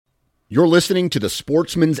You're listening to the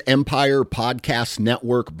Sportsman's Empire Podcast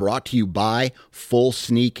Network, brought to you by Full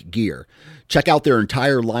Sneak Gear. Check out their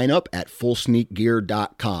entire lineup at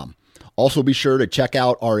fullsneakgear.com. Also be sure to check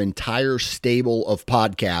out our entire stable of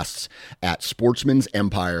podcasts at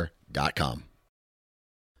sportsmansempire.com.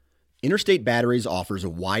 Interstate Batteries offers a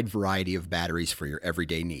wide variety of batteries for your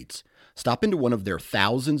everyday needs. Stop into one of their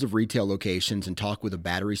thousands of retail locations and talk with a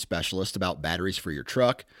battery specialist about batteries for your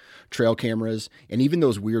truck, trail cameras, and even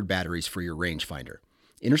those weird batteries for your rangefinder.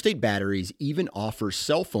 Interstate Batteries even offers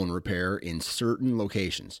cell phone repair in certain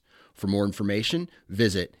locations. For more information,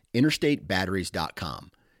 visit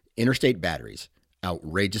interstatebatteries.com. Interstate Batteries,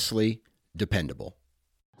 outrageously dependable.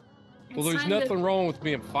 Well, there's nothing wrong with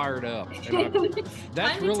being fired up. And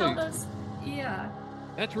that's really,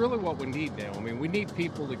 that's really what we need now. I mean, we need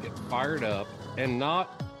people to get fired up and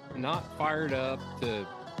not fired up to,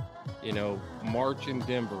 march in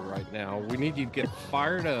Denver right now. We need you to get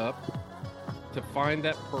fired up to find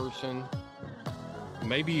that person.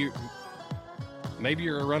 Maybe you're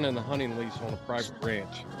running the hunting lease on a private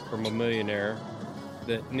ranch from a millionaire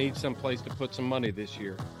that needs some place to put some money this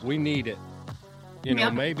year. We need it.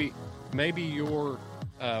 Maybe you're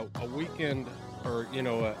a weekend or,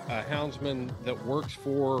 a houndsman that works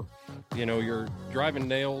for, you're driving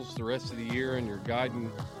nails the rest of the year and you're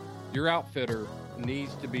guiding. Your outfitter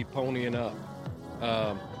needs to be ponying up.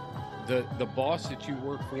 The boss that you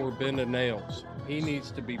work for bending nails, he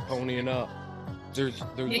needs to be ponying up. There's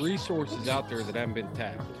resources out there that haven't been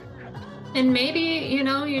tapped. And maybe,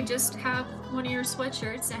 you just have one of your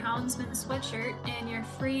sweatshirts, a Houndsman sweatshirt, and you're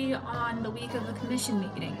free on the week of a commission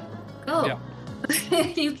meeting. Go. Yeah.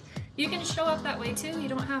 You can show up that way too. You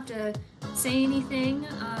don't have to say anything,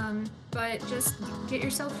 but just get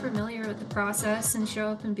yourself familiar with the process and show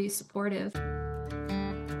up and be supportive.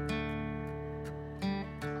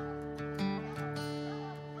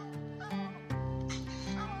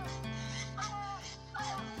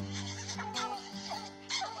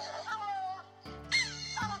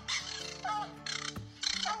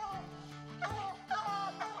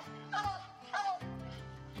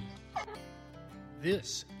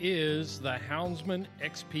 This is the Houndsman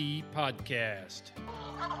XP podcast.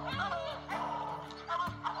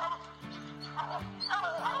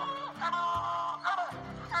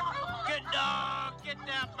 Good dog, get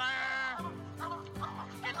that bear.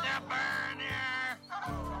 Get that bear in here.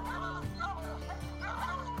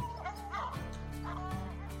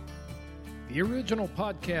 The original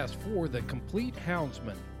podcast for the complete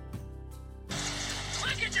houndsman.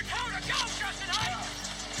 Look at your coat of go, Justin.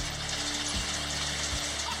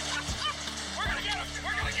 We're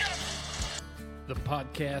gonna get him. The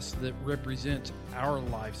podcast that represents our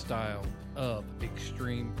lifestyle of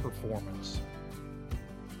extreme performance.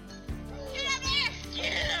 Get him there.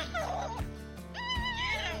 Get him.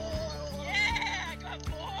 Yeah, good boy.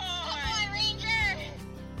 Good boy, Ranger.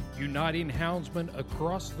 Uniting houndsmen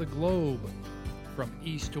across the globe, from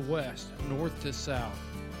east to west, north to south.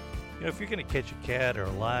 If you're going to catch a cat or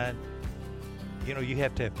a lion, you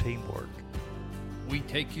have to have teamwork. We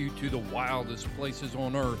take you to the wildest places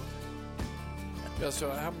on earth. Yeah,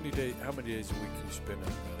 so how many days a week can you spend up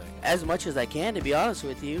there? As much as I can, to be honest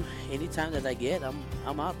with you. Anytime that I get,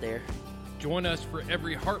 I'm out there. Join us for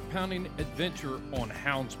every heart-pounding adventure on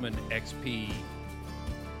Houndsman XP.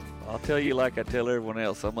 I'll tell you like I tell everyone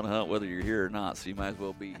else, I'm going to hunt whether you're here or not, so you might as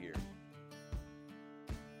well be here.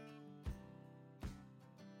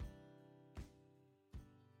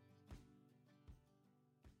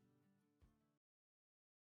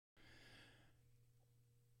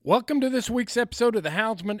 Welcome to this week's episode of the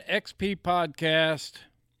Houndsman XP podcast.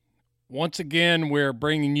 Once again, we're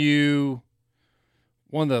bringing you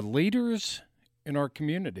one of the leaders in our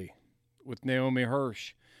community with Naomi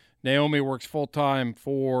Hirsch. Naomi works full-time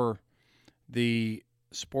for the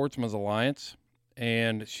Sportsman's Alliance,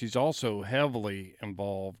 and she's also heavily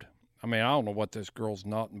involved. I don't know what this girl's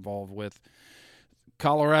not involved with.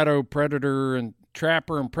 Colorado Predator and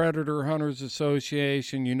Trapper and Predator Hunters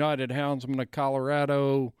Association, United Houndsmen of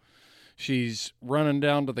Colorado. She's running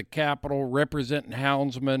down to the Capitol, representing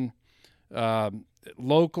houndsmen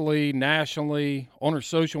locally, nationally, on her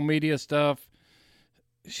social media stuff.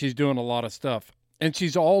 She's doing a lot of stuff. And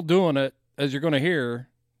she's all doing it, as you're going to hear,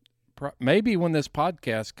 maybe when this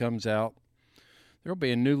podcast comes out, there'll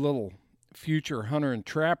be a new little future hunter and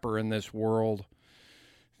trapper in this world,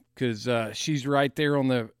 because she's right there on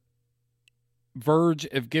the verge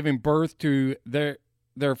of giving birth to their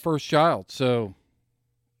first child. So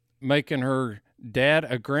making her dad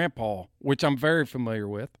a grandpa, which I'm very familiar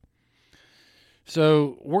with.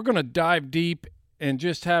 So we're going to dive deep and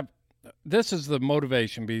just have, this is the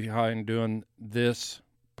motivation behind doing this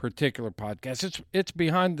particular podcast. It's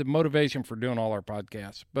behind the motivation for doing all our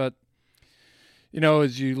podcasts. But,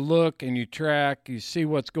 as you look and you track, you see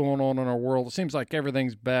what's going on in our world. It seems like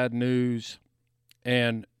everything's bad news.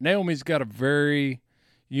 And Naomi's got a very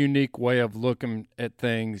unique way of looking at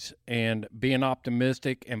things and being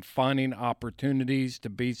optimistic and finding opportunities to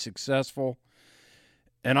be successful.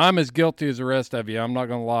 And I'm as guilty as the rest of you. I'm not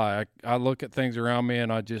going to lie. I look at things around me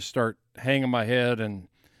and I just start hanging my head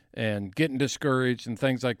and getting discouraged and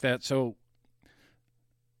things like that. So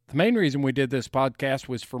the main reason we did this podcast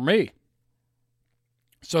was for me,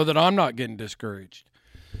 so that I'm not getting discouraged.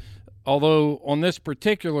 Although on this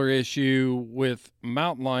particular issue with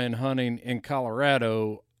mountain lion hunting in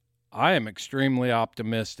Colorado, I am extremely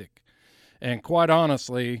optimistic. And quite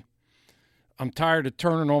honestly, I'm tired of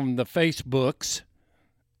turning on the Facebooks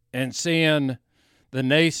and seeing the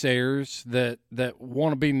naysayers that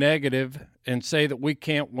want to be negative and say that we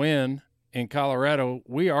can't win in Colorado.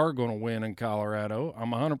 We are going to win in Colorado.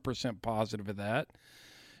 I'm 100% positive of that.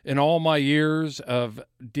 In all my years of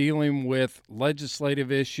dealing with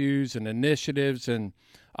legislative issues and initiatives, and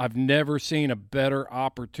I've never seen a better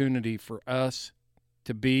opportunity for us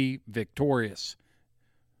to be victorious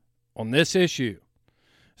on this issue.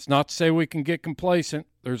 It's not to say we can get complacent.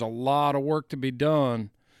 There's a lot of work to be done.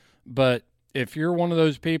 But if you're one of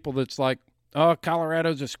those people that's like, oh,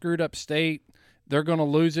 Colorado's a screwed up state, they're going to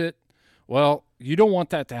lose it. Well, you don't want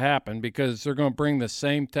that to happen, because they're going to bring the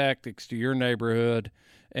same tactics to your neighborhood,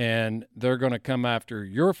 and they're going to come after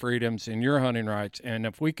your freedoms and your hunting rights. And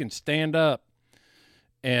if we can stand up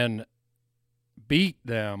and beat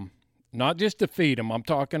them, not just defeat them, I'm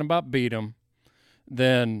talking about beat them,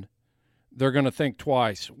 then they're going to think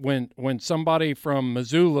twice. When somebody from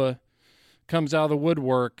Missoula comes out of the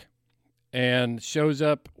woodwork and shows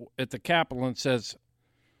up at the Capitol and says,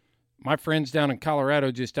 my friends down in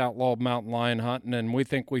Colorado just outlawed mountain lion hunting, and we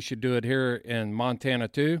think we should do it here in Montana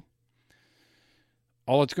too.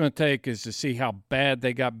 All it's going to take is to see how bad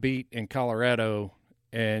they got beat in Colorado,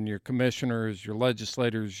 and your commissioners, your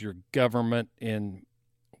legislators, your government in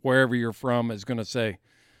wherever you're from is going to say,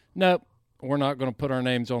 nope, we're not going to put our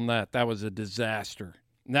names on that. That was a disaster.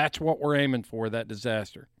 And that's what we're aiming for, that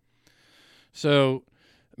disaster. So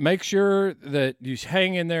make sure that you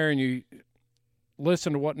hang in there and you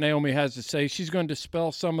listen to what Naomi has to say. She's going to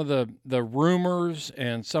dispel some of the rumors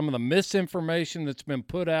and some of the misinformation that's been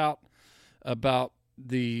put out about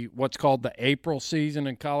what's called the April season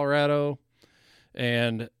in Colorado,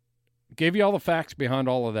 and give you all the facts behind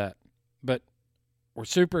all of that. But we're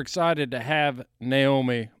super excited to have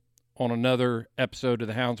Naomi on another episode of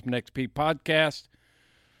the Houndsman XP podcast.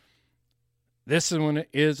 This one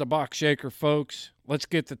is a box shaker, folks. Let's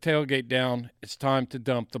get the tailgate down. It's time to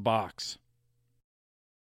dump the box.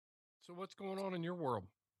 So what's going on in your world?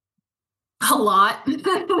 A lot.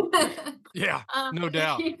 Yeah, no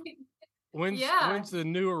doubt. When's the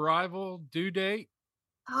new arrival due date?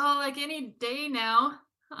 Oh, like any day now.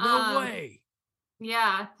 No way.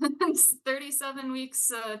 Yeah, it's 37 weeks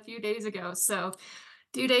a few days ago. So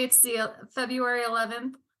due date's the February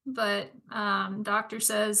 11th, but doctor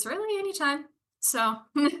says really anytime. So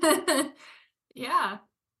yeah.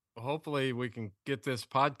 Well, hopefully we can get this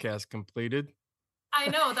podcast completed. I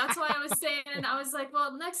know. That's why I was saying, I was like,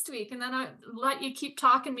 well, next week. And then I let you keep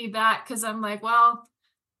talking me back, because I'm like, well,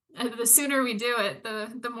 the sooner we do it,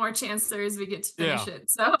 the more chance there is we get to finish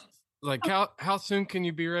it. So like how soon can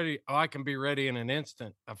you be ready? Oh, I can be ready in an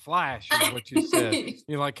instant. A flash is what you said.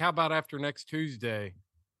 You're like, how about after next Tuesday?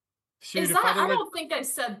 Shoot, I don't think I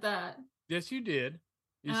said that. Yes, you did.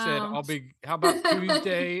 You said how about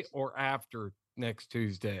Tuesday or after next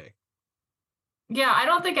Tuesday? Yeah, I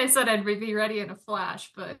don't think I said I'd be ready in a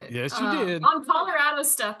flash, but yes, you did. On Colorado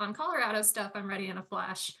stuff, I'm ready in a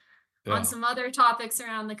flash. Yeah. On some other topics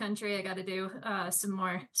around the country, I got to do some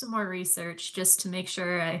more research just to make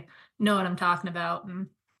sure I know what I'm talking about. And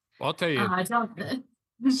I'll tell you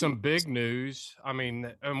some big news. I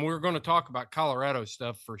mean, and we're going to talk about Colorado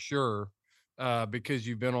stuff for sure, because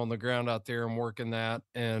you've been on the ground out there and working that.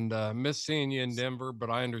 And miss seeing you in Denver, but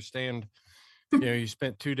I understand. You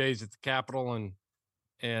spent 2 days at the Capitol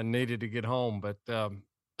and needed to get home, but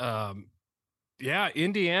yeah,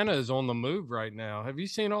 Indiana is on the move right now. Have you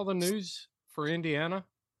seen all the news for Indiana?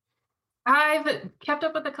 I've kept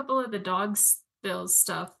up with a couple of the dogs bills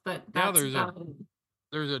stuff, but that's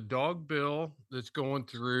there's a dog bill that's going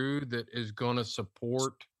through that is going to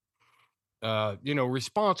support,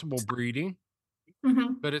 responsible breeding,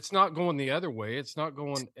 but it's not going the other way. It's not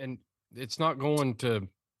going to,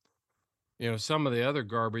 some of the other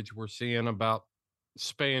garbage we're seeing about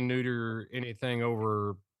spay and neuter anything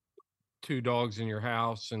over 2 dogs in your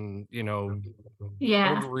house and,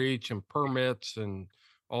 Yeah. overreach and permits and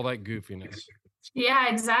all that goofiness. Yeah,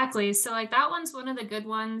 exactly. So like that one's one of the good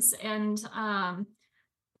ones. And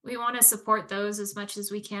we want to support those as much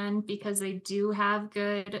as we can because they do have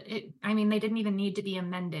I mean, they didn't even need to be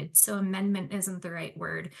amended. So amendment isn't the right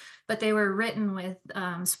word, but they were written with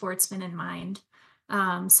sportsmen in mind.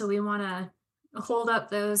 So we want to hold up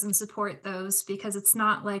those and support those because it's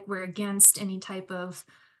not like we're against any type of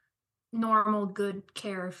normal good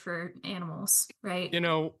care for animals, right?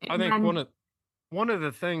 I think one of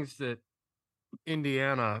the things that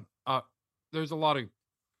Indiana, there's a lot of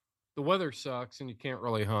the weather sucks and you can't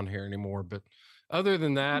really hunt here anymore. But other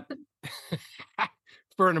than that,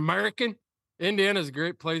 for an American, Indiana's a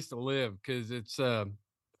great place to live because it's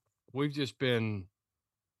we've just been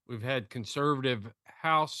we've had conservative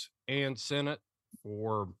House and Senate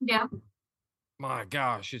for Yeah. my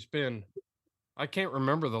gosh, it's been I can't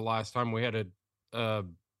remember the last time we had a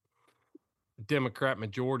Democrat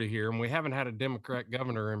majority here, and we haven't had a Democrat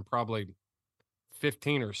governor in probably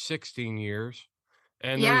 15 or 16 years.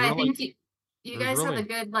 And Yeah, there's I really think you there's guys have a really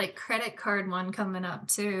good like credit card one coming up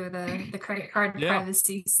too, the credit card yeah.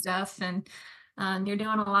 privacy stuff, and you're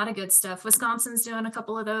doing a lot of good stuff. Wisconsin's doing a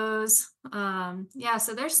couple of those. Yeah,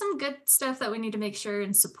 so there's some good stuff that we need to make sure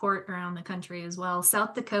and support around the country as well.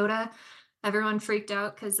 South Dakota, everyone freaked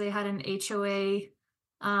out because they had an HOA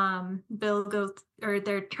bill or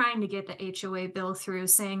they're trying to get the HOA bill through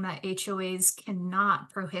saying that HOAs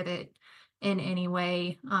cannot prohibit in any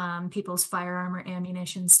way people's firearm or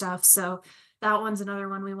ammunition stuff. So that one's another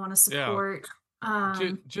one we want to support.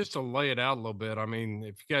 Just to lay it out a little bit, I mean,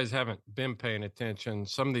 if you guys haven't been paying attention,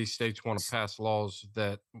 some of these states want to pass laws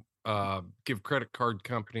that give credit card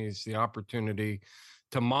companies the opportunity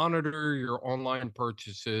to monitor your online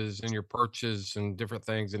purchases and your purchase and different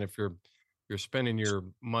things. And if you're spending your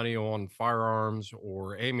money on firearms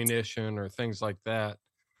or ammunition or things like that,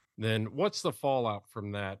 then what's the fallout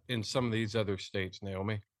from that in some of these other states,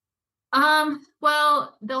 Naomi?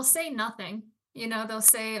 Well, they'll say nothing. They'll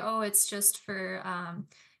say, "Oh, it's just for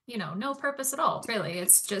no purpose at all, really.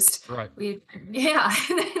 It's just Right. yeah,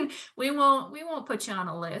 we won't put you on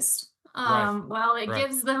a list." Well, it Right.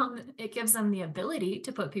 gives them the ability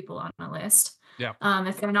to put people on a list. Yeah.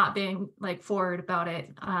 If they're not being like forward about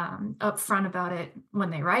it, upfront about it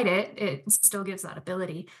when they write it, it still gives that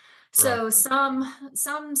ability. So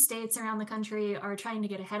some states around the country are trying to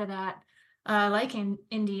get ahead of that, like in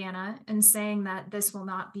Indiana, and saying that this will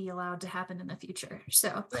not be allowed to happen in the future.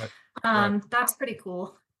 So that's pretty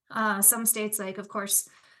cool. Some states, like of course,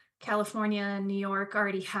 California and New York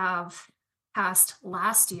already have passed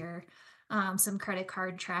last year some credit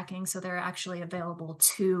card tracking. So they're actually available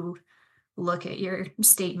to look at your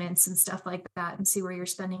statements and stuff like that and see where you're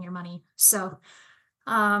spending your money. So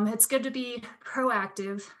it's good to be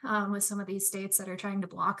proactive with some of these states that are trying to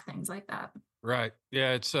block things like that. Right.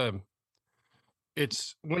 Yeah.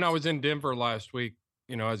 It's when I was in Denver last week,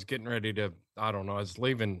 I was getting ready to, I don't know, I was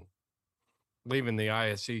leaving the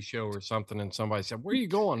ISE show or something. And somebody said, "Where are you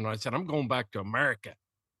going?" And I said, "I'm going back to America,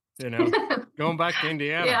 going back to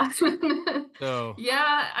Indiana." Yeah. So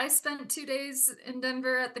yeah, I spent 2 days in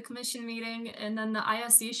Denver at the commission meeting, and then the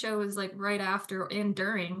ISE show was like right after and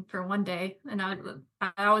during for one day. And that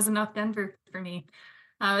was enough Denver for me.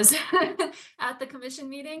 I was at the commission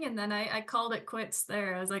meeting, and then I called it quits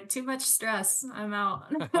there. I was like, too much stress. I'm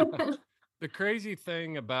out. the crazy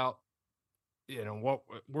thing about, what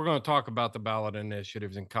we're going to talk about the ballot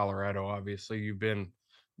initiatives in Colorado. Obviously, you've been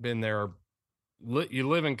there. You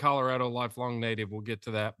live in Colorado, lifelong native. We'll get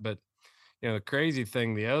to that. But, the crazy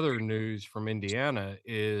thing, the other news from Indiana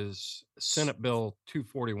is Senate Bill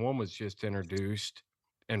 241 was just introduced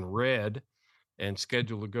and read and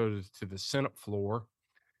scheduled to go to the Senate floor.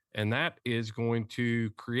 And that is going to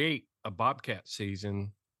create a bobcat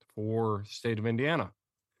season for the state of Indiana.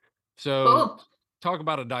 So Cool. talk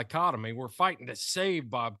about a dichotomy. We're fighting to save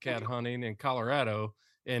bobcat hunting in Colorado,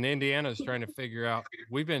 and Indiana's trying to figure out,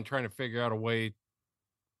 we've been trying to figure out a way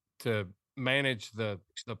to manage the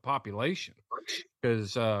population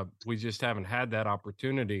because we just haven't had that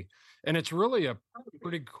opportunity. And it's really a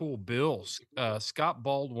pretty cool bill. Scott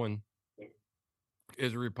Baldwin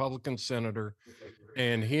is a Republican senator,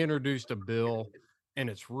 and he introduced a bill, and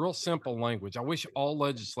it's real simple language. I wish all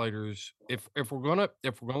legislators, if we're gonna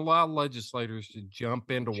allow legislators to jump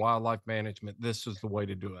into wildlife management, this is the way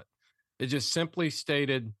to do it. It just simply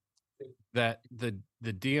stated that the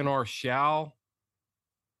DNR shall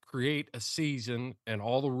create a season and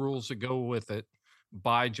all the rules that go with it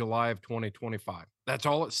by July of 2025. That's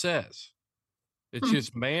all it says. It's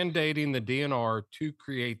just mandating the DNR to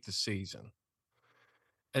create the season.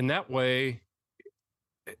 And that way,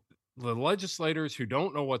 the legislators who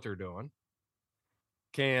don't know what they're doing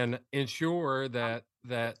can ensure that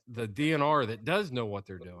the DNR that does know what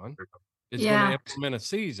they're doing is going to implement a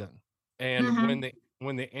season. And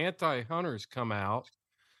when the anti-hunters come out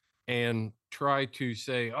and try to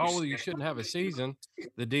say, oh, well, you shouldn't have a season,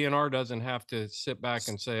 the DNR doesn't have to sit back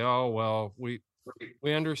and say, oh, well, we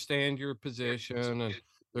understand your position, and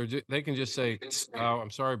they can just say, oh, I'm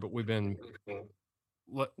sorry, but we've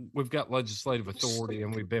got legislative authority,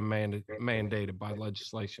 and we've been mandated by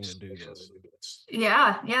legislation to do this.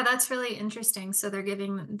 Yeah, that's really interesting. So they're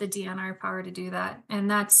giving the DNR power to do that. And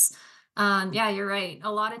that's, yeah, you're right.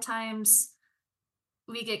 A lot of times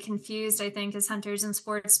we get confused, I think, as hunters and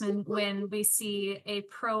sportsmen when we see a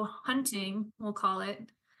pro hunting, we'll call it,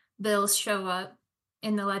 bill show up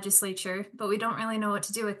in the legislature, but we don't really know what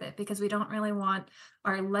to do with it because we don't really want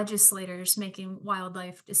our legislators making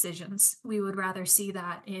wildlife decisions. We would rather see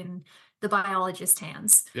that in the biologist's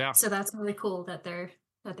hands. Yeah. So that's really cool that they're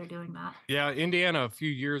doing that. Yeah, Indiana, a few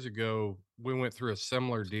years ago, we went through a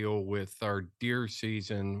similar deal with our deer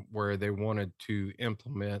season where they wanted to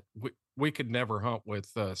implement, we could never hunt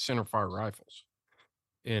with centerfire rifles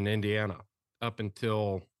in Indiana up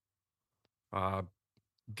until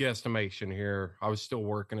guesstimation here. I was still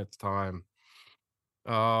working at the time.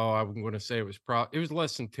 Oh, I'm going to say it was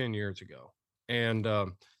less than 10 years ago. And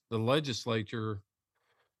the legislature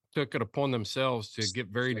took it upon themselves to get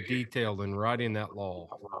very detailed in writing that law.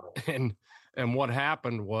 And what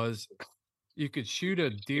happened was you could shoot a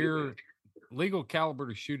deer, legal caliber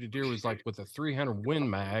to shoot a deer was like with a 300 Win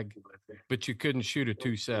Mag, but you couldn't shoot a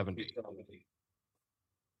 270.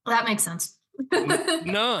 That makes sense.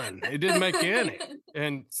 None. It didn't make any.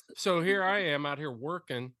 And so here I am out here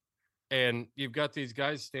working, and you've got these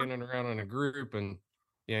guys standing around in a group, and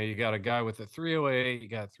you got a guy with a 308, you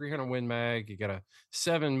got a 300 Win Mag, you got a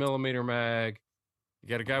 7mm mag, you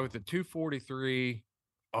got a guy with a 243.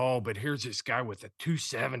 Oh, but here's this guy with a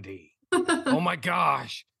 270. Oh my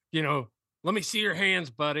gosh. Let me see your hands,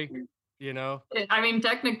 buddy. I mean,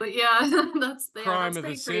 technically, yeah. That's crime of the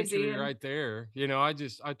crazy. century right there.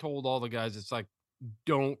 I told all the guys, it's like,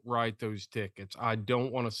 don't write those tickets. I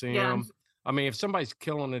don't want to see them. I mean, if somebody's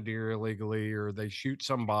killing a deer illegally, or they shoot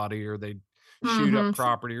somebody, or they shoot up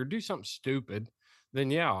property, or do something stupid,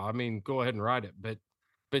 then yeah, I mean, go ahead and write it.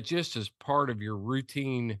 But just as part of your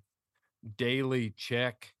routine daily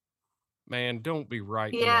check, man, don't be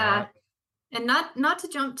writing that. And not to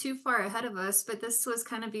jump too far ahead of us, but this was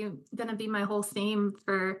kind of going to be my whole theme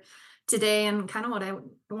for today, and kind of what I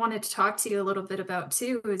wanted to talk to you a little bit about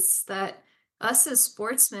too, is that us as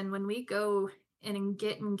sportsmen, when we go and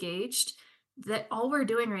get engaged, that all we're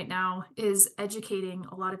doing right now is educating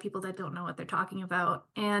a lot of people that don't know what they're talking about.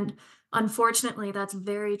 And unfortunately, that's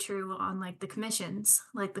very true on like the commissions,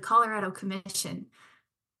 like the Colorado Commission.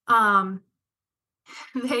 When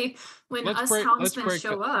us houndsmen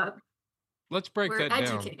show up, let's break that down. We're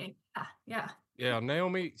educating. Yeah. Yeah,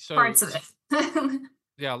 Naomi. So parts of it.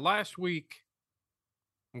 Yeah, last week,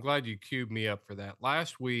 I'm glad you queued me up for that.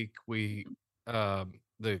 Last week, we,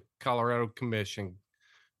 the Colorado Commission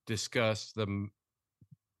discussed the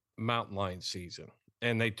mountain lion season,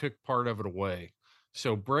 and they took part of it away.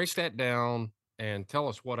 So break that down and tell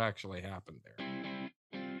us what actually happened there.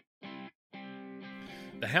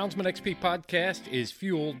 The Houndsman XP podcast is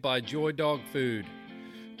fueled by Joy Dog Food.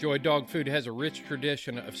 Joy Dog Food has a rich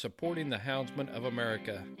tradition of supporting the Houndsman of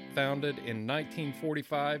America. Founded in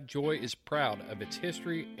 1945, Joy is proud of its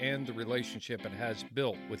history and the relationship it has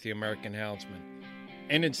built with the American Houndsman.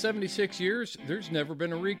 And in 76 years, there's never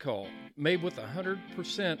been a recall. Made with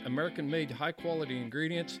 100% American-made high-quality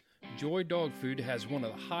ingredients, Joy Dog Food has one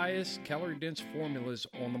of the highest calorie-dense formulas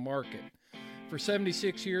on the market. For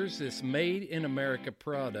 76 years, this made-in-America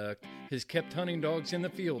product has kept hunting dogs in the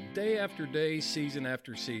field day after day, season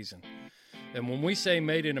after season. And when we say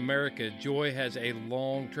made in America, Joy has a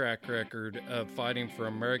long track record of fighting for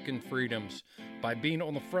American freedoms by being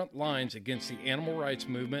on the front lines against the animal rights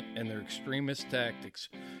movement and their extremist tactics.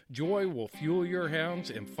 Joy will fuel your hounds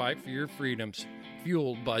and fight for your freedoms.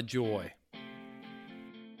 Fueled by Joy.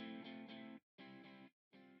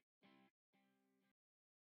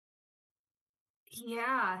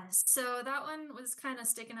 Yeah, so that one was kind of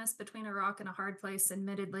sticking us between a rock and a hard place,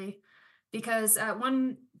 admittedly, because at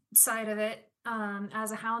one side of it,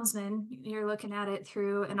 as a houndsman, you're looking at it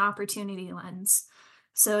through an opportunity lens.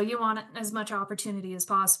 So you want as much opportunity as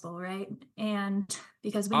possible, right? And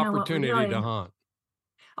because we know what we're doing.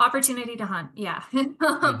 Opportunity to hunt, yeah.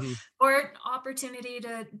 Or opportunity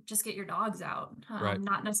to just get your dogs out, right.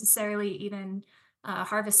 Not necessarily even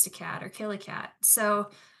harvest a cat or kill a cat. So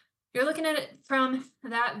you're looking at it from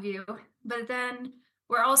that view, but then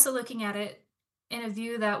we're also looking at it in a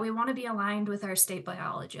view that we want to be aligned with our state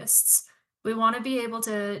biologists. We want to be able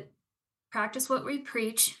to practice what we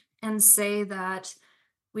preach and say that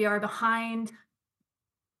we are behind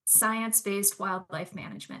science-based wildlife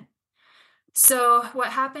management. So what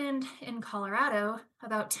happened in Colorado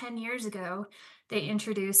about 10 years ago, they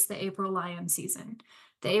introduced the April lion season.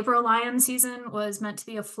 The April lion season was meant to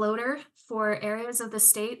be a floater for areas of the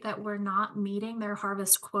state that were not meeting their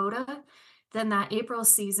harvest quota. Then that April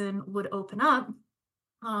season would open up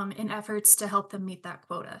in efforts to help them meet that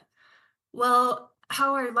quota. Well,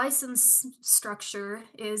 how our license structure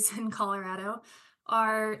is in Colorado,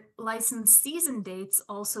 our license season dates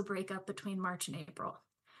also break up between March and April.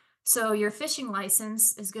 So your fishing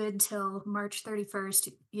license is good till March 31st.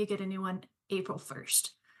 You get a new one April 1st.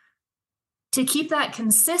 To keep that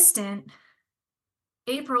consistent,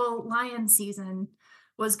 April lion season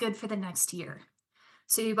was good for the next year.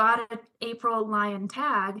 So you bought an April lion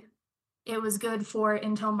tag, it was good for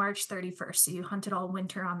until March 31st. So you hunted all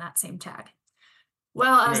winter on that same tag.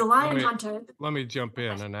 Well, as a lion hunter. Let me jump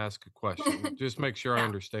in and ask a question. Just make sure I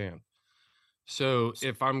understand. So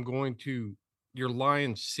if I'm going to your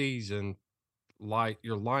lion season, like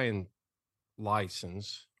your lion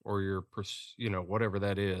license or your, whatever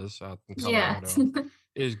that is out in Colorado,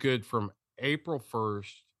 is good from April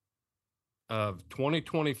 1st of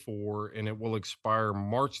 2024, and it will expire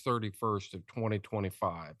March 31st of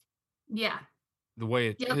 2025. Yeah. The way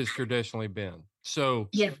it has traditionally been. So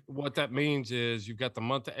what that means is you've got the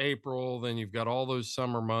month of April, then you've got all those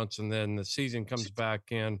summer months, and then the season comes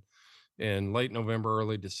back in late November,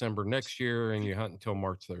 early December next year, and you hunt until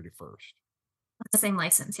March 31st. The same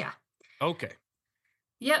license, yeah. Okay.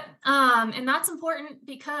 Yep. And that's important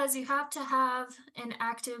because you have to have an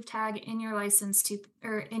active tag in your license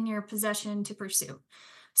or in your possession to pursue.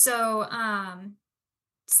 So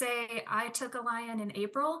say I took a lion in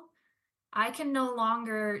April, I can no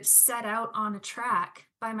longer set out on a track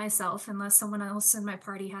by myself unless someone else in my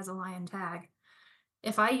party has a lion tag.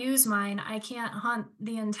 If I use mine, I can't hunt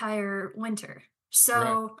the entire winter.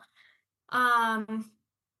 So,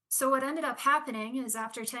 so what ended up happening is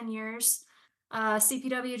after 10 years,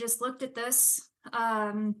 CPW just looked at this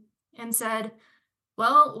and said,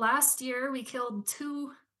 well, last year we killed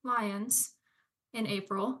 2 lions in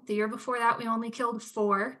April. The year before that, we only killed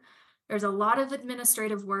 4. There's a lot of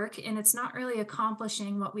administrative work, and it's not really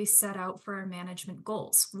accomplishing what we set out for our management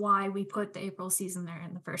goals, why we put the April season there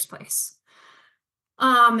in the first place.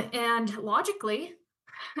 And logically,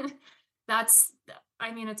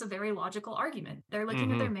 it's a very logical argument. They're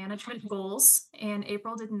looking at their management goals, and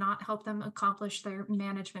April did not help them accomplish their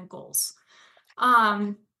management goals.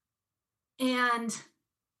 And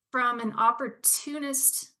from an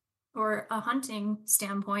opportunist or a hunting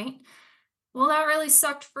standpoint, well, that really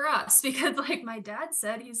sucked for us because like my dad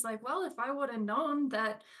said, he's like, well, if I would have known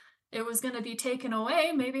that it was going to be taken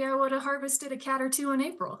away, maybe I would have harvested a cat or 2 in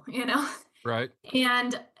April, Right.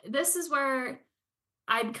 And this is where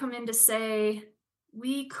I'd come in to say,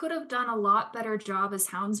 we could have done a lot better job as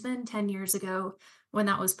houndsmen 10 years ago when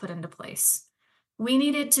that was put into place. We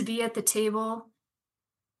needed to be at the table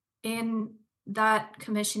in that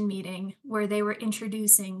commission meeting where they were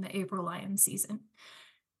introducing the April lion season.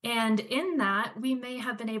 And in that, we may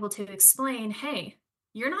have been able to explain, hey,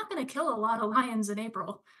 you're not going to kill a lot of lions in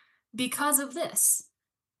April because of this.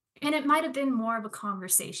 And it might have been more of a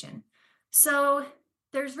conversation. So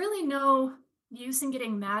there's really no use in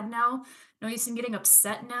getting mad now, no use in getting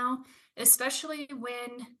upset now, especially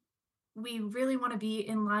when we really want to be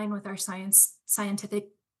in line with our scientific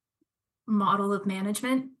model of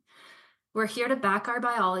management. We're here to back our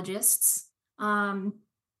biologists. The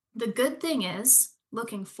good thing is,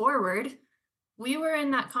 looking forward, we were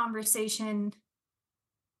in that conversation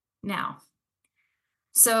now.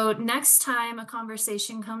 So next time a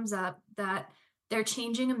conversation comes up that they're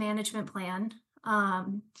changing a management plan,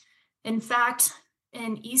 in fact,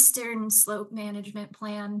 an Eastern Slope management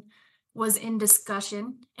plan was in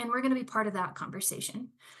discussion, and we're going to be part of that conversation.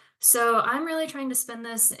 So I'm really trying to spin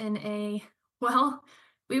this in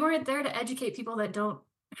we weren't there to educate people that don't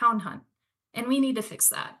hound hunt, and we need to fix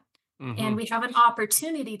that. And we have an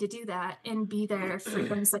opportunity to do that and be there for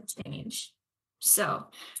things that change. So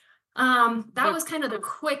that was kind of the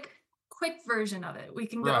quick version of it. We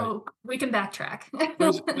can we can backtrack.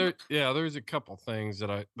 There's a couple things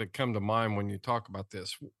that come to mind when you talk about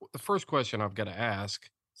this. The first question I've got to ask,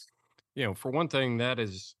 for one thing, that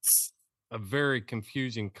is a very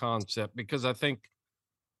confusing concept because I think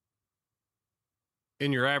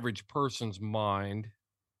in your average person's mind,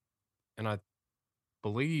 and I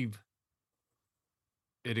believe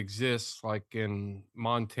it exists like in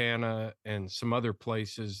Montana and some other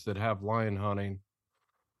places that have lion hunting.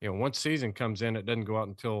 Once season comes in, it doesn't go out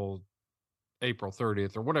until April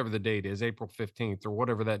 30th or whatever the date is, April 15th or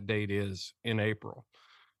whatever that date is in April.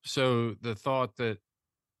 So the thought that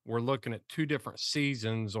we're looking at 2 different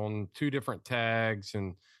seasons on 2 different tags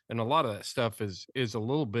and a lot of that stuff is a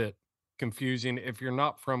little bit confusing if you're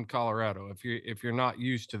not from Colorado, if you're not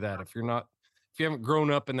used to that, if you haven't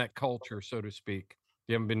grown up in that culture, so to speak,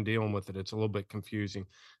 you haven't been dealing with it, it's a little bit confusing.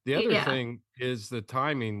 The other Yeah. thing is the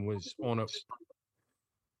timing was on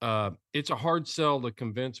it's a hard sell to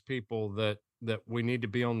convince people that we need to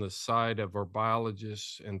be on the side of our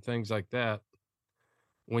biologists and things like that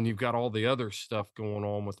when you've got all the other stuff going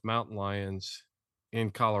on with mountain lions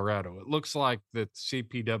in Colorado. It looks like that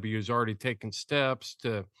CPW has already taken steps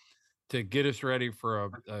to get us ready for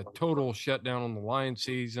a total shutdown on the lion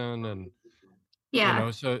season, and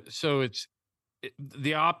Yeah. so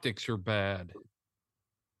the optics are bad.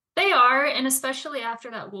 They are, and especially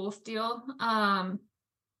after that wolf deal.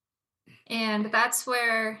 And that's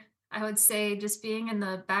where I would say just being in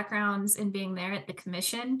the backgrounds and being there at the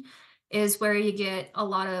commission is where you get a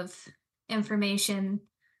lot of information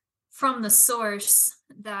from the source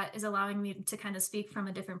that is allowing me to kind of speak from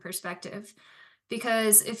a different perspective.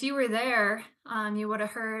 Because if you were there, you would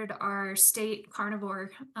have heard our state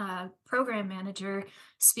carnivore program manager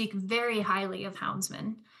speak very highly of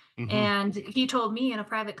Houndsman. Mm-hmm. And he told me in a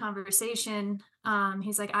private conversation,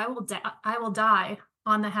 he's like, I will die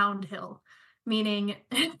on the Hound Hill, meaning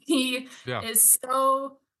he is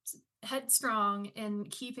so headstrong in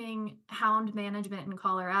keeping hound management in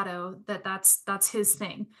Colorado that's his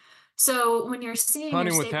thing. So when you're seeing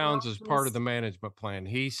hunting with hounds is part of the management plan,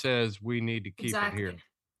 he says we need to keep it here.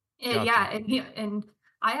 Gotcha. Yeah, and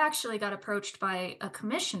I actually got approached by a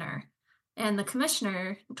commissioner, and the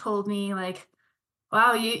commissioner told me like,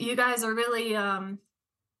 wow, you guys are really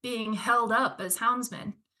being held up as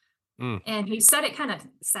houndsmen. And he said it kind of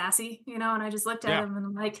sassy, and I just looked at him and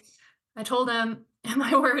I'm like, I told him, and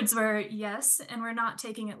my words were yes, and we're not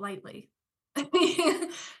taking it lightly.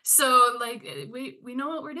 So like we know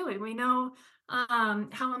what we're doing. We know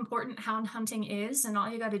how important hound hunting is, and all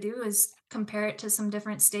you got to do is compare it to some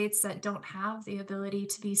different states that don't have the ability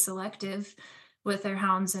to be selective with their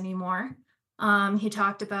hounds anymore. He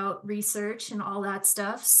talked about research and all that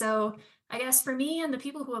stuff. So I guess for me and the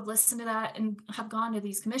people who have listened to that and have gone to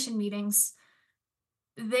these commission meetings,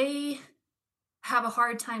 they have a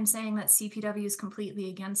hard time saying that CPW is completely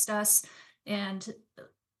against us and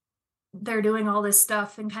they're doing all this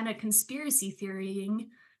stuff and kind of conspiracy theorying,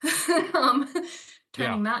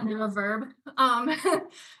 turning that into a verb.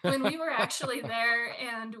 When we were actually there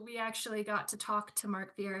and we actually got to talk to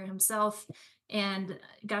Mark Vieira himself and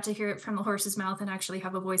got to hear it from the horse's mouth and actually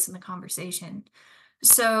have a voice in the conversation.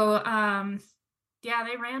 So,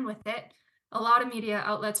 they ran with it. A lot of media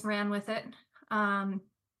outlets ran with it,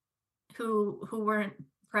 who weren't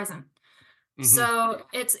present. Mm-hmm. So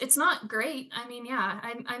it's not great. I mean,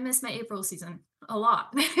 I miss my April season a lot.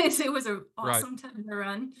 It was an awesome time to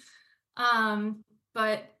run.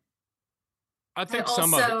 But I think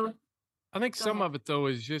some of it though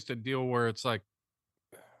is just a deal where it's like,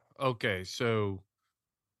 okay, so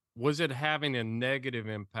was it having a negative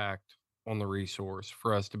impact on the resource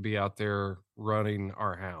for us to be out there running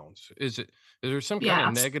our hounds? Is there some kind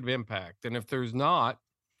of negative impact? And if there's not,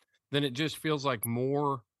 then it just feels like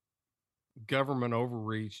more government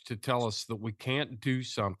overreach to tell us that we can't do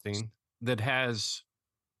something that has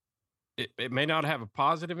it may not have a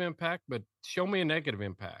positive impact, but show me a negative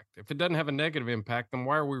impact. If it doesn't have a negative impact, then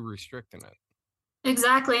why are we restricting it?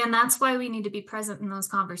 Exactly. And that's why we need to be present in those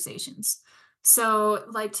conversations. So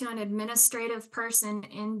like to an administrative person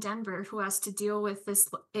in Denver who has to deal with this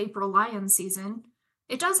April lion season,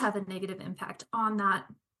 it does have a negative impact on that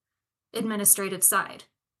administrative side.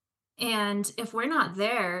 And if we're not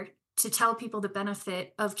there to tell people the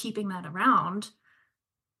benefit of keeping that around,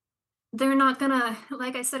 they're not gonna,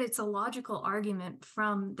 like I said, it's a logical argument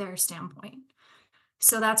from their standpoint.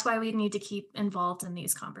 So that's why we need to keep involved in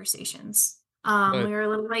these conversations. We were a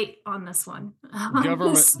little late on this one.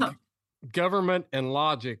 Government and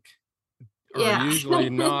logic are usually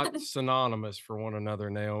not synonymous for one another,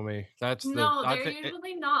 Naomi. They're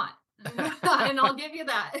usually not. And I'll give you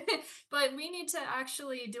that. But we need to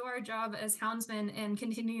actually do our job as houndsmen and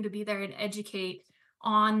continue to be there and educate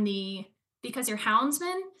on because your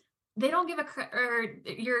houndsmen, they don't give or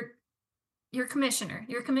your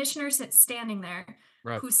commissioner sits standing there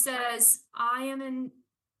who says, I am in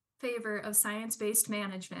favor of science-based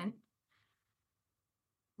management.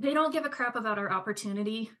 They don't give a crap about our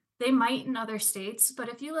opportunity. They might in other states, but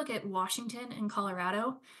if you look at Washington and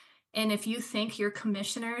Colorado, and if you think your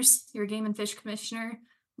commissioners, your game and fish commissioner,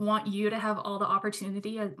 want you to have all the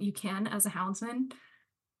opportunity you can as a houndsman,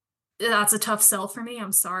 that's a tough sell for me.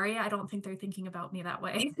 I'm sorry. I don't think they're thinking about me that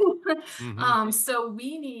way. So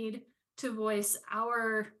we need to voice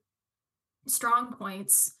our strong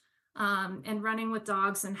points and running with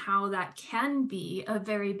dogs and how that can be a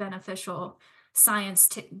very beneficial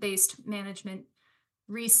science-based management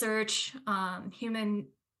research, human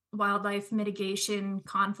wildlife mitigation,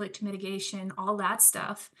 conflict mitigation, all that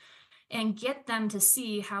stuff, and get them to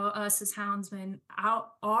see how us as houndsmen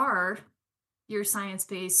are your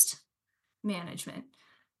science-based management.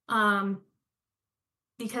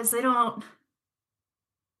 Because they don't,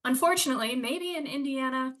 unfortunately, maybe in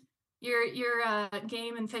Indiana, your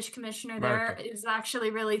game and fish commissioner there is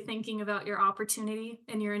actually really thinking about your opportunity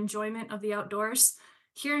and your enjoyment of the outdoors.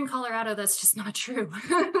 Here in Colorado, that's just not true.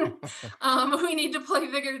 We need to play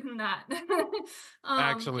bigger than that.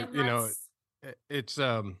 Actually, you know, it's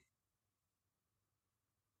one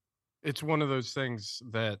of those things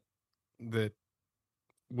that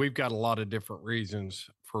we've got a lot of different reasons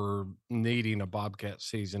for needing a bobcat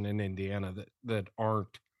season in Indiana that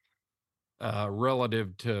aren't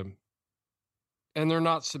relative to, and they're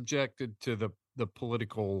not subjected to the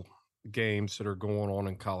political games that are going on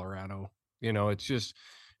in Colorado. You know, it's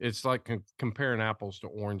like comparing apples to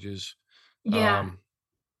oranges. Yeah.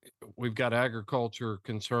 We've got agriculture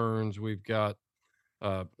concerns. We've got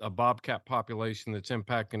a bobcat population that's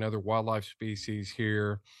impacting other wildlife species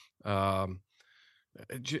here. I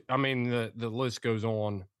mean, the list goes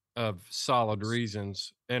on of solid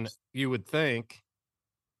reasons. And you would think,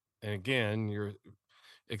 and again, you're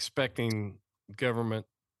expecting government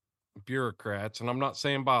bureaucrats, and I'm not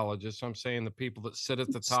saying biologists, I'm saying the people that sit at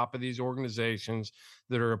the top of these organizations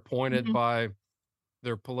that are appointed by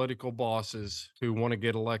their political bosses who want to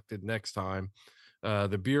get elected next time.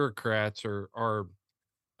 The bureaucrats are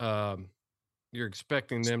you're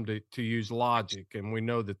expecting them to use logic, and we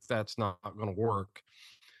know that that's not going to work.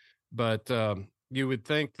 But you would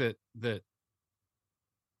think that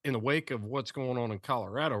in the wake of what's going on in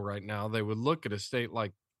Colorado right now, they would look at a state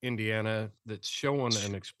like Indiana that's showing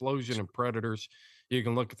an explosion in predators. You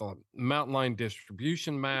can look at the mountain lion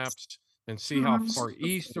distribution maps and see how far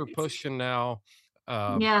east they're pushing now.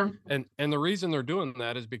 And the reason they're doing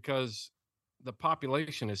that is because the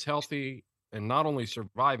population is healthy and not only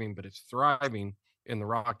surviving, but it's thriving in the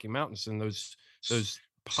Rocky Mountains. And those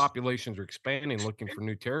populations are expanding, looking for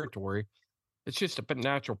new territory. It's just a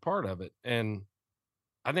natural part of it. And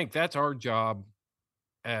I think that's our job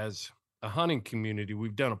as a hunting community.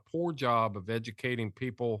 We've done a poor job of educating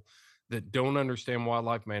people that don't understand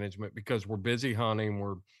wildlife management because we're busy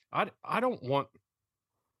hunting. I don't want,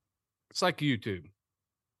 it's like YouTube.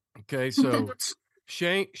 Okay. So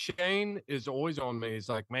Shane is always on me. He's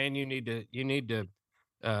like, man, you need to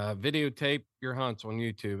videotape your hunts on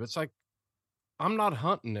YouTube. It's like, I'm not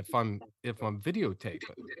hunting if I'm videotaping,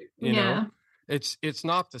 you know, it's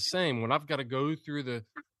not the same when I've got to go through the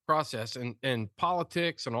process, and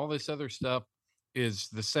politics and all this other stuff is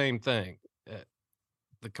the same thing.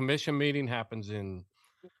 The commission meeting happens in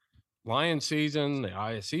lion season, the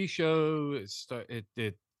ISE show,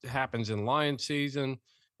 it happens in lion season,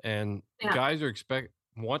 and guys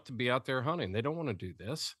want to be out there hunting. They don't want to do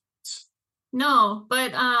this. No,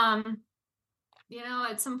 but you know,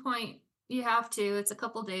 at some point you have to. It's a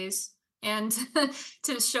couple days and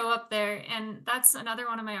to show up there, and that's another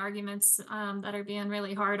one of my arguments that are being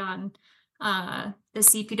really hard on the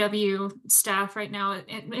CPW staff right now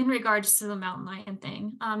in regards to the mountain lion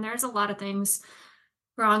thing. There's a lot of things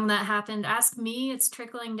wrong that happened. Ask me, it's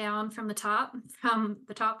trickling down from the top from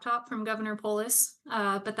Governor Polis,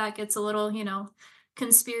 but that gets a little, you know,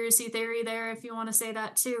 conspiracy theory there if you want to say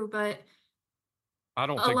that too. But I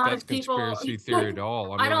don't think that's conspiracy theory at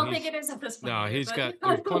all. I don't think it is at this point. No, there's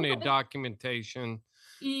plenty of documentation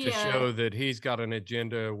to show that he's got an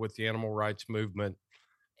agenda with the animal rights movement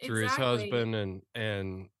through his husband,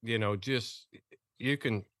 and you know, just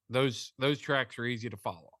those tracks are easy to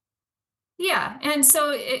follow. Yeah, and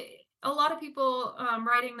so a lot of people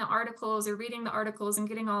writing the articles or reading the articles and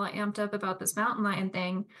getting all amped up about this mountain lion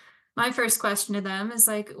thing. My first question to them is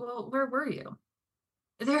like, well, where were you?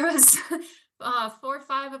 There was 4 or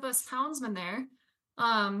 5 of us houndsmen there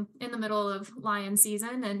in the middle of lion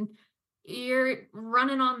season, and you're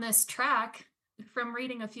running on this track from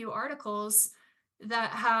reading a few articles that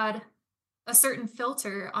had a certain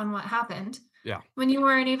filter on what happened. Yeah. When you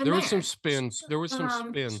weren't even there. There was some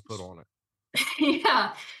spin put on it.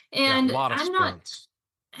 Yeah. And a lot of I'm spin. not,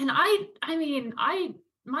 and I mean, I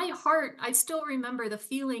my heart, I still remember the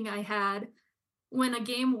feeling I had when a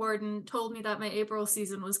game warden told me that my April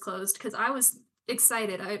season was closed, because I was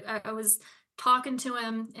excited. I was talking to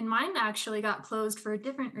him, and mine actually got closed for a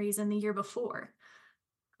different reason the year before.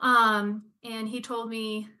 And he told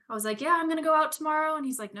me, I was like, yeah, I'm gonna go out tomorrow. And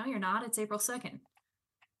he's like, no, you're not. It's April 2nd.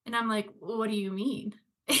 And I'm like, well, what do you mean?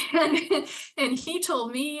 and and he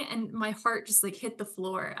told me, and my heart just like hit the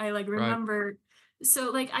floor. I like Right. remember.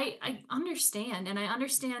 So like I understand, and I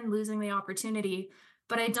understand losing the opportunity,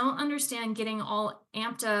 but I don't understand getting all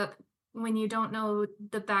amped up when you don't know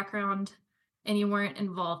the background and you weren't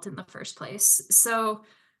involved in the first place. So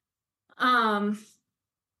um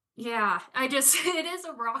yeah, I just it is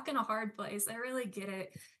a rock and a hard place. I really get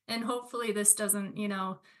it. And hopefully this doesn't,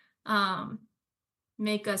 um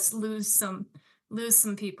make us lose some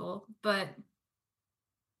people. But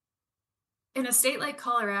in a state like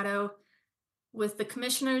Colorado, with the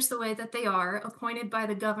commissioners the way that they are, appointed by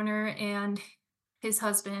the governor and his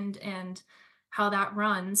husband, and how that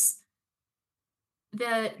runs,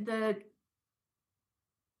 the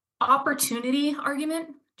opportunity argument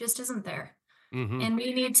just isn't there. Mm-hmm. And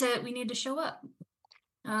we need to show up.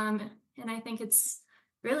 And I think it's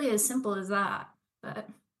really as simple as that. But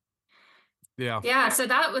yeah, so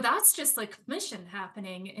that's just like commission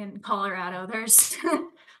happening in Colorado. There's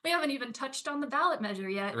we haven't even touched on the ballot measure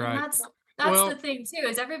yet. Right. And that's Well- the thing too,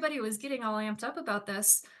 is everybody was getting all amped up about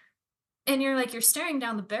this. And you're staring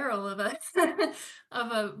down the barrel of a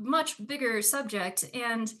of a much bigger subject.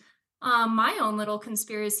 And my own little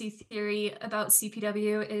conspiracy theory about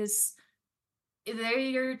CPW is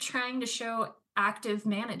they're trying to show active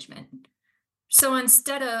management. So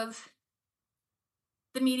instead of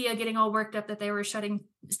the media getting all worked up that they were trying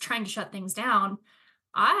to shut things down,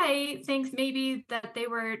 I think maybe that they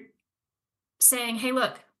were saying, hey,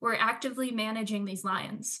 look, we're actively managing these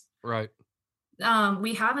lions. Right.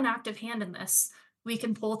 We have an active hand in this. We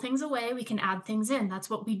can pull things away. We can add things in. That's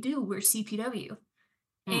what we do. We're CPW.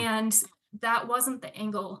 And that wasn't the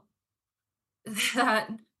angle that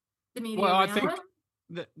the media Well, I ran think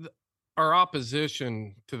with. our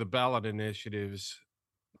opposition to the ballot initiatives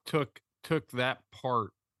took that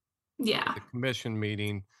part Yeah. of the commission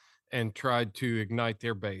meeting and tried to ignite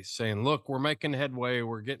their base, saying, look, we're making headway.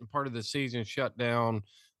 We're getting part of the season shut down,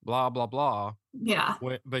 blah, blah, blah. Yeah.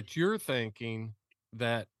 But you're thinking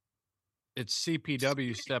that it's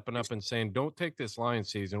CPW stepping up and saying, don't take this lion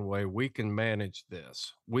season away. We can manage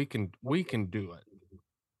this. We can do it.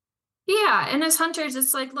 Yeah. And as hunters,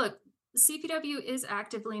 it's like, look, CPW is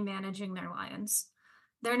actively managing their lions.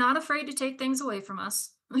 They're not afraid to take things away from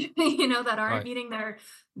us, that aren't Right. meeting their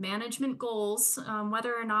management goals,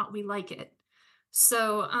 whether or not we like it.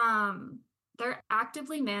 So they're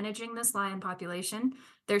actively managing this lion population.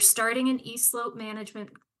 They're starting an East Slope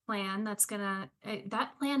management plan that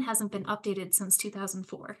plan hasn't been updated since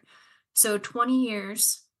 2004. So 20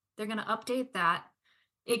 years, they're going to update that.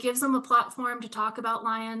 It gives them a platform to talk about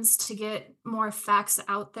lions, to get more facts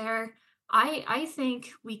out there. I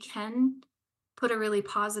think we can put a really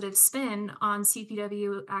positive spin on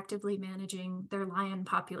CPW actively managing their lion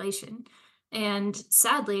population. And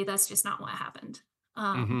sadly, that's just not what happened.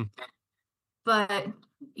 But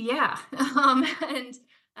yeah, and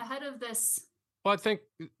ahead of this. Well, I think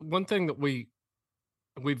one thing that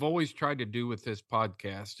we've always tried to do with this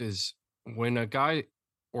podcast is when a guy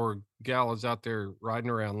or gal is out there riding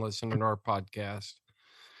around listening to our podcast,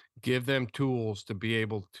 give them tools to be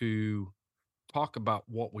able to talk about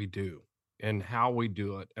what we do and how we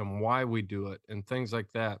do it and why we do it and things like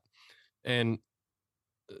that. And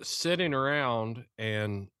sitting around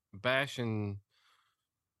and bashing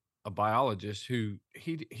a biologist who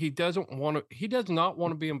he does not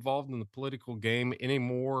want to be involved in the political game any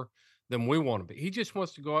more than we want to be. He just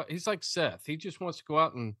wants to go out. He's like Seth. He just wants to go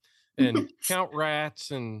out and count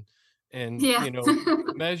rats and Yeah.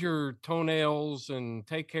 measure toenails and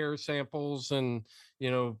take hair samples and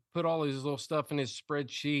put all his little stuff in his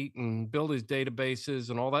spreadsheet and build his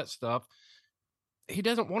databases and all that stuff. He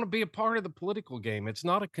doesn't want to be a part of the political game. It's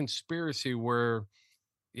not a conspiracy where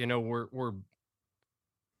we're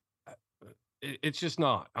it's just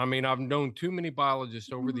not. I mean, I've known too many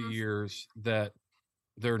biologists over the years that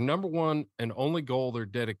their number one and only goal they're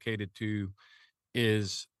dedicated to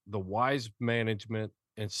is the wise management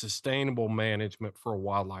and sustainable management for a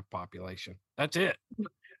wildlife population. That's it.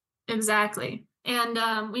 Exactly.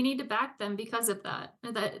 And we need to back them because of that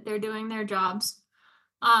they're doing their jobs.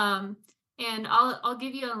 And I'll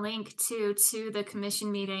give you a link to the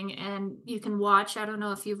commission meeting, and you can watch. I don't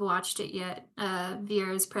know if you've watched it yet.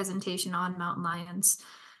 Vera's presentation on mountain lions.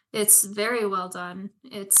 It's very well done.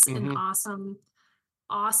 It's an awesome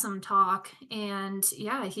awesome talk. And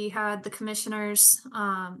yeah, he had the commissioners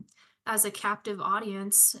as a captive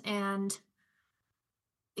audience, and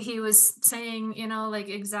he was saying, like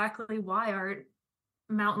exactly why our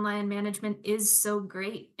mountain lion management is so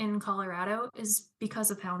great in Colorado is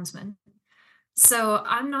because of Houndsman. So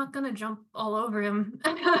I'm not going to jump all over him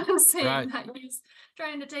saying that he's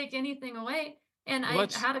trying to take anything away. And I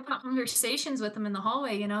had a conversations with him in the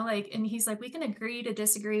hallway, and he's like, we can agree to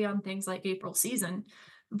disagree on things like April season,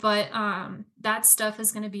 but that stuff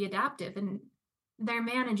is going to be adaptive, and they're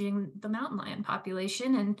managing the mountain lion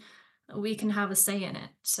population, and we can have a say in it.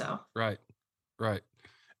 So right.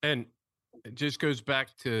 And it just goes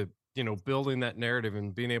back to, building that narrative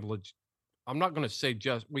and being able to, I'm not going to say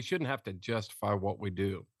we shouldn't have to justify what we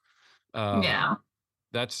do. Yeah.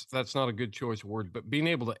 That's not a good choice of words, but being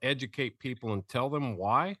able to educate people and tell them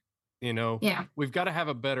why, we've got to have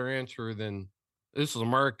a better answer than this is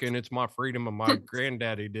American. It's my freedom and my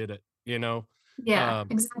granddaddy did it, Yeah,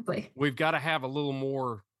 exactly. We've got to have a little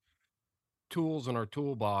more tools in our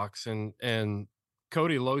toolbox, and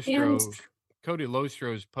Cody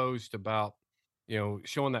Lostro's post about,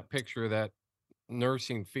 showing that picture of that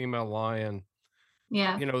nursing female lion.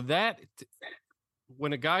 Yeah. That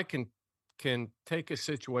when a guy can take a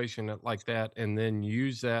situation like that and then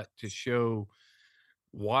use that to show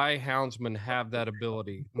why houndsmen have that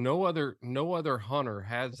ability. No other hunter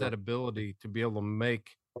has that ability to be able to make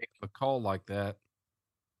a call like that.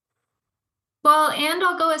 Well, and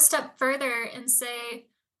I'll go a step further and say,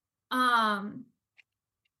 and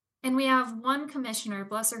we have one commissioner,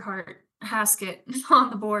 bless her heart, Haskett, on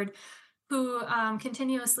the board, who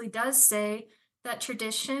continuously does say that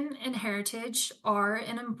tradition and heritage are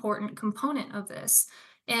an important component of this.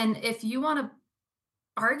 And if you want to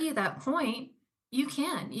argue that point, you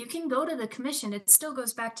can go to the commission. It still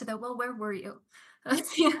goes back to that, well, where were you?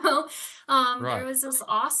 There was this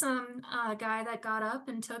awesome guy that got up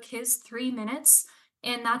and took his 3 minutes,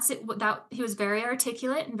 and that's it. That he was very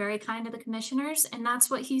articulate and very kind to the commissioners, and that's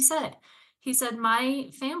what he said. He said, my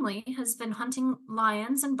family has been hunting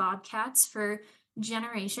lions and bobcats for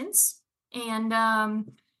generations, and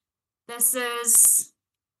this is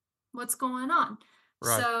what's going on.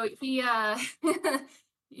 So he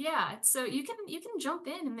yeah, so you can jump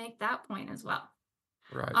in and make that point as well.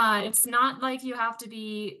 It's not like you have to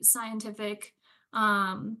be scientific.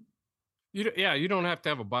 You don't have to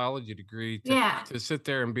have a biology degree to sit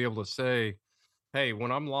there and be able to say, hey,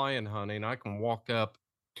 when I'm lion hunting, I can walk up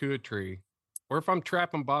to a tree, or if I'm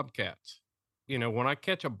trapping bobcats, when I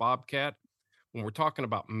catch a bobcat, when we're talking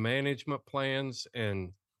about management plans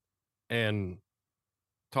and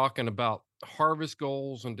talking about harvest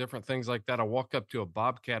goals and different things like that, I walk up to a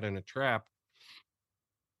bobcat in a trap.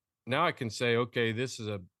 Now I can say, okay, this is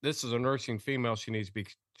a nursing female. She needs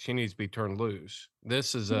to be turned loose.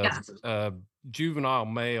 This is a juvenile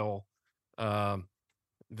male that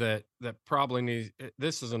probably needs.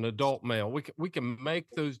 This is an adult male. We can make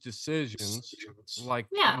those decisions like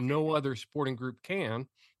no other sporting group can,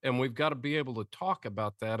 and we've got to be able to talk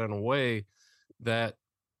about that in a way that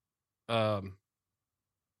that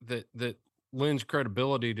lends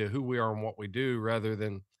credibility to who we are and what we do, rather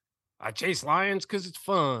than I chase lions because it's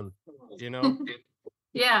fun,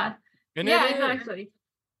 Yeah. And exactly.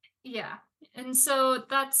 Yeah. And so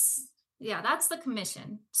that's the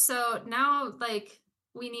commission. So now, like,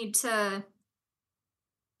 we need to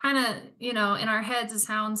kind of, in our heads as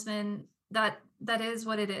houndsmen, that is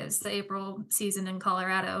what it is, the April season in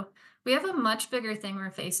Colorado. We have a much bigger thing we're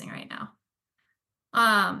facing right now.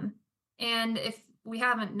 And if we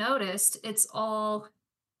haven't noticed, it's all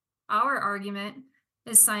our argument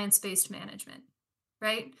is science-based management,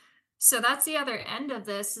 right? So that's the other end of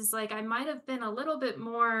this, is like, I might have been a little bit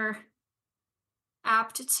more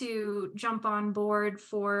apt to jump on board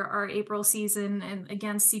for our April season and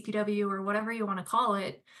against CPW or whatever you want to call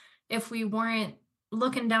it, if we weren't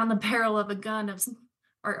looking down the barrel of a gun of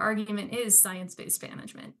our argument is science-based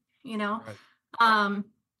management,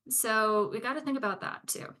 so we got to think about that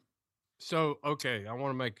too. So, okay,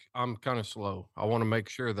 I'm kind of slow. I want to make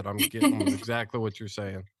sure that I'm getting exactly what you're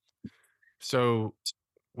saying. So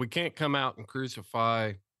we can't come out and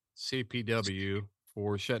crucify CPW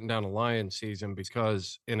for shutting down a lion season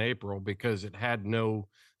in April because it had no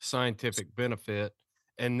scientific benefit,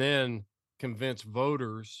 and then convince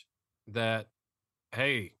voters that,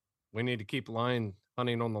 hey, we need to keep lion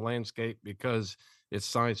hunting on the landscape because it's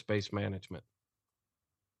science-based management.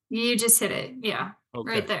 You just hit it. Yeah.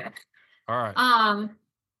 Okay. Right there. All right.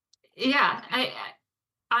 Yeah,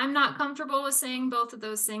 I'm not comfortable with saying both of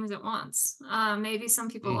those things at once. Maybe some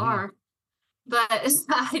people are, but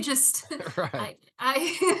I just,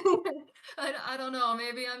 I I don't know.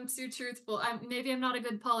 Maybe I'm too truthful. Maybe I'm not a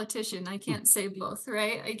good politician. I can't say both,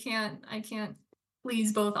 right? I can't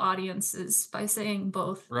please both audiences by saying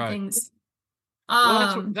both Right. things.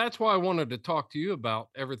 Well, that's why I wanted to talk to you about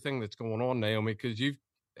everything that's going on, Naomi, because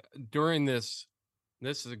during this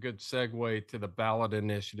is a good segue to the ballot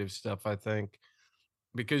initiative stuff, I think,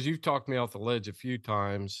 because you've talked me off the ledge a few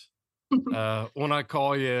times. When I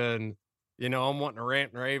call you and, I'm wanting to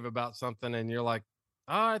rant and rave about something and you're like,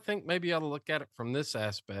 oh, I think maybe I ought to look at it from this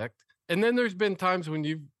aspect. And then there's been times when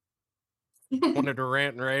you've wanted to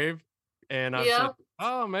rant and rave and I've said,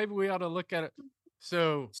 oh, maybe we ought to look at it.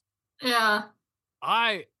 So yeah,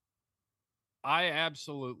 I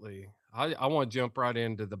absolutely, I want to jump right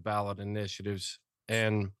into the ballot initiatives.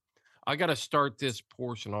 And I got to start this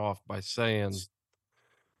portion off by saying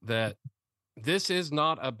that this is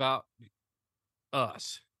not about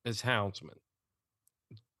us as houndsmen.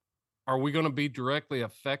 Are we going to be directly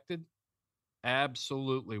affected?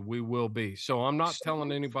 Absolutely, we will be. So I'm not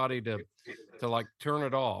telling anybody to like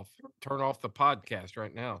turn off the podcast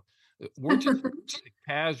right now. We're just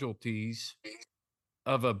casualties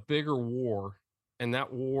of a bigger war, and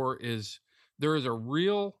that war is there is a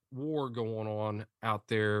real war going on out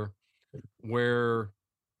there where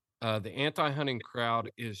the anti-hunting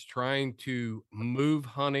crowd is trying to move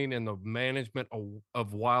hunting and the management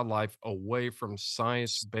of wildlife away from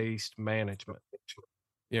science-based management.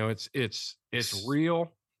 It's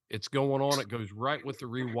real. It's going on. It goes right with the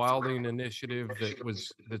rewilding initiative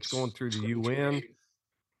that's going through the UN.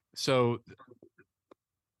 So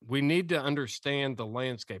we need to understand the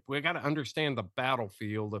landscape. We got to understand the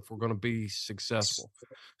battlefield if we're going to be successful.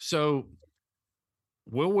 So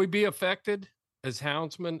will we be affected as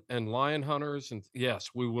houndsmen and lion hunters? And yes,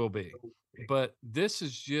 we will be. But this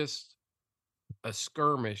is just a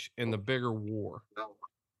skirmish in the bigger war.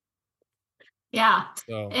 Yeah.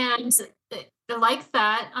 So. And like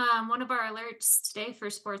that, one of our alerts today for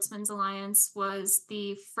Sportsmen's Alliance was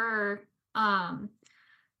the fur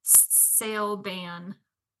sale ban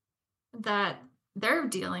that they're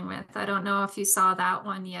dealing with. I don't know if you saw that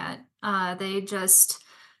one yet. They just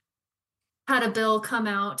had a bill come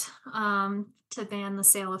out to ban the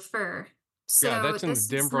sale of fur. So yeah, that's in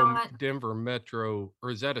the Denver Metro,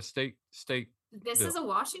 or is that a state? This bill? Is a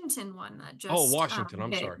Washington one that just. Oh, Washington.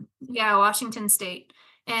 I'm sorry. Yeah, Washington State.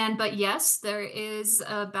 But yes, there is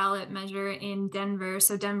a ballot measure in Denver.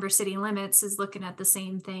 So Denver City Limits is looking at the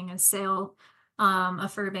same thing as sale, a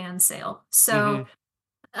fur ban sale. So,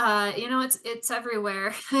 it's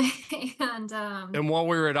everywhere. And while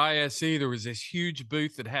we were at ISE, there was this huge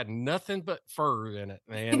booth that had nothing but fur in it,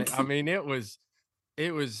 man. I mean, it was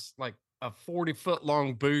like a 40-foot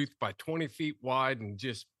long booth by 20 feet wide and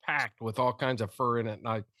just packed with all kinds of fur in it. And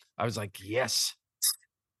I was like, yes.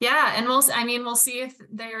 Yeah. And we'll see if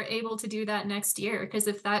they're able to do that next year. Because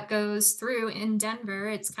if that goes through in Denver,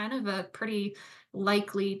 it's kind of a pretty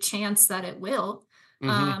likely chance that it will.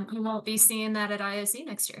 Mm-hmm. You won't be seeing that at ISE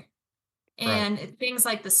next year. And things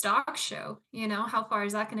like the stock show, how far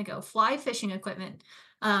is that going to go? Fly fishing equipment.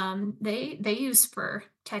 They use fur.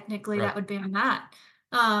 Technically, that would ban that.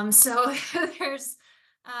 So there's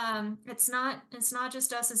it's not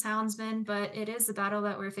just us as houndsmen, but it is the battle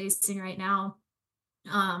that we're facing right now.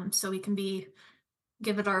 So we can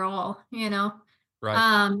give it our all,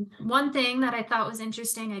 Right. One thing that I thought was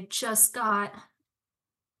interesting, I just got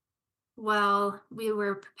while we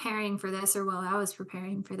were preparing for this, or while I was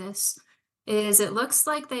preparing for this, is it looks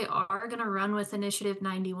like they are going to run with Initiative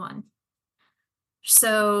 91.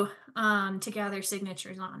 So to gather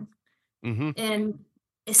signatures on. Mm-hmm. And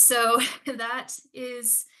so that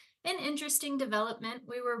is an interesting development.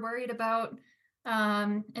 We were worried about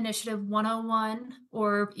Initiative 101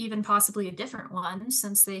 or even possibly a different one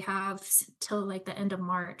since they have till like the end of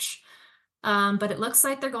March. But it looks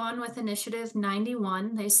like they're going with Initiative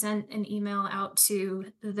 91. They sent an email out to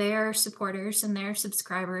their supporters and their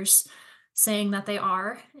subscribers saying that they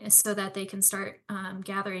are, so that they can start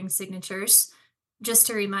gathering signatures. Just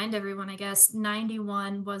to remind everyone, I guess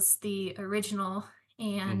 91 was the original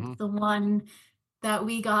and the one that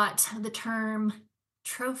we got the term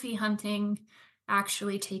trophy hunting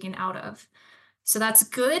actually taken out of. So that's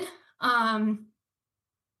good.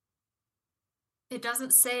 It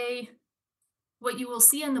doesn't say what you will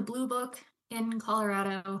see in the Blue Book in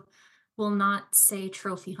Colorado will not say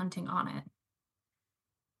trophy hunting on it.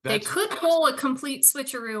 They could pull a complete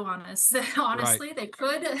switcheroo on us. Honestly, they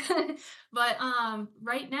could. But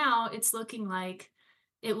right now, it's looking like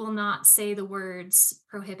it will not say the words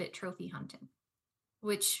prohibit trophy hunting,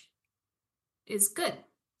 which is good.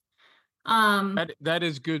 That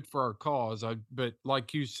is good for our cause. But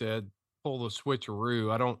like you said, pull the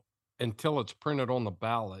switcheroo. until it's printed on the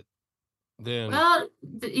ballot, then... Well,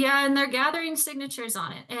 yeah, and they're gathering signatures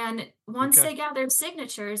on it. And once Okay. they gather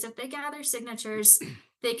signatures, if they gather signatures,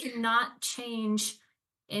 they cannot change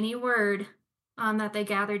any word that they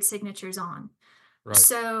gathered signatures on. Right.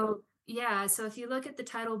 So, yeah, so if you look at the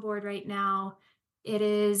title board right now, it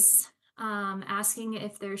is asking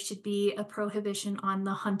if there should be a prohibition on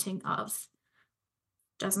the hunting of.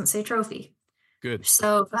 Doesn't say trophy. Good.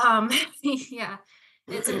 So, yeah,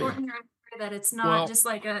 it's important to remember that it's not just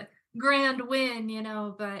like a grand win,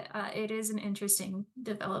 but it is an interesting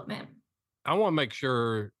development. I want to make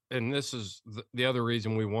sure, and this is the other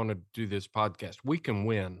reason we want to do this podcast. We can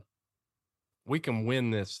win. We can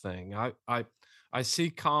win this thing. I see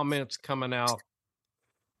comments coming out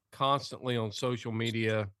constantly on social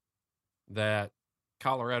media that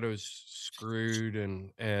Colorado's screwed,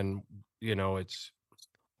 and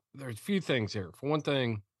there's a few things here. For one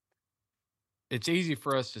thing, it's easy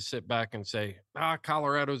for us to sit back and say,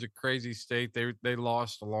 Colorado's a crazy state. They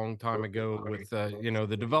lost a long time ago with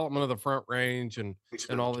the development of the Front Range and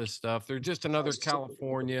all this stuff. They're just another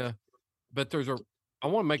California. But I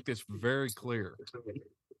want to make this very clear.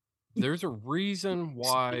 There's a reason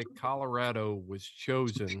why Colorado was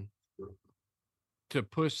chosen to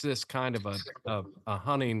push this kind of a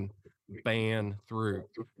hunting ban through,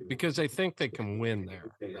 because they think they can win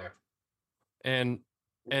there.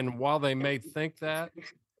 And while they may think that,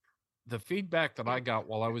 the feedback that I got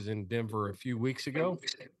while I was in Denver a few weeks ago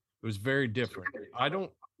was very different.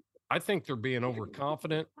 I think they're being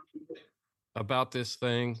overconfident about this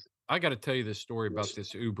thing. I got to tell you this story about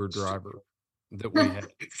this Uber driver that we had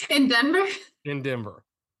in Denver. In Denver.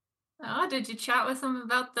 Oh, did you chat with them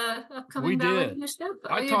about the upcoming ballot initiative?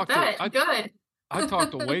 Oh, I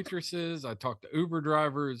talked to waitresses. I talked to Uber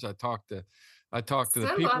drivers. I talked to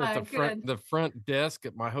the people at the front desk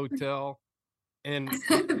at my hotel, and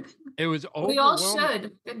it was we all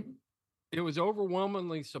should. It was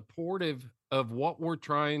overwhelmingly supportive of what we're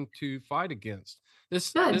trying to fight against.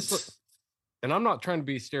 This, and I'm not trying to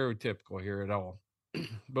be stereotypical here at all,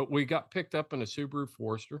 but we got picked up in a Subaru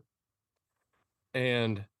Forester,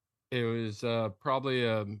 and it was probably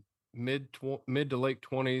a mid to late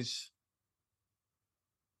 20s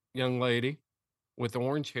young lady with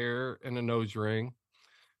orange hair and a nose ring,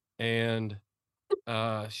 and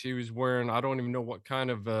she was wearing, I don't even know what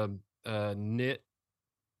kind of knit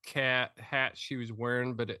cat hat she was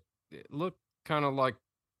wearing, but it looked kind of like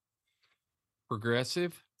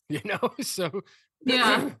progressive, so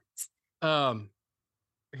yeah,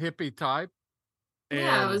 hippie type. And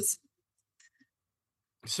yeah, it was.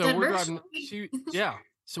 So Denver? We're driving.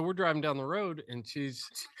 So we're driving down the road, and she's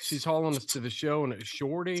hauling us to the show, and it's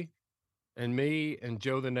Shorty and me and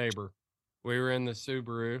Joe the neighbor. We were in the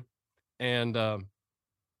Subaru, and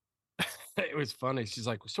it was funny. She's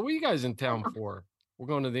like, "So what are you guys in town for?" We're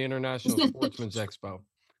going to the International Sportsman's Expo.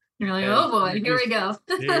 You're like, "Oh boy, here we go."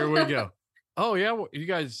 Here we go. Oh yeah, well, you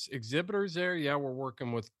guys exhibitors there? Yeah, we're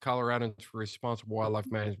working with Coloradans for Responsible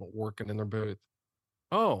Wildlife Management, working in their booth.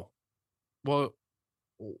 Oh, well,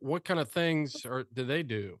 what kind of things do they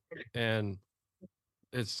do? And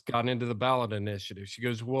it's gotten into the ballot initiative. She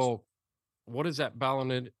goes, well, what is that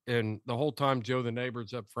ballot? And the whole time Joe the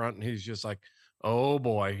neighbor's up front, and he's just like, oh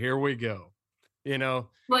boy, here we go.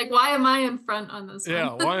 Like, why am I in front on this one? Yeah,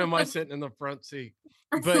 why am I sitting in the front seat?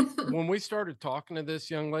 But when we started talking to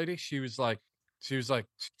this young lady, she was like,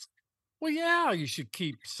 well, yeah, you should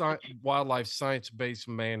keep wildlife science-based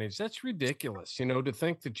managed. That's ridiculous, to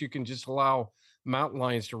think that you can just allow mountain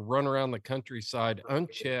lions to run around the countryside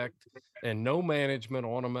unchecked and no management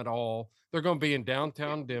on them at all. They're going to be in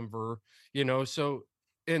downtown Denver, so,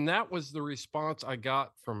 and that was the response I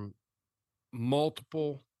got from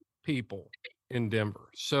multiple people in Denver.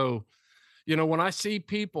 So, when I see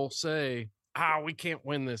people say, we can't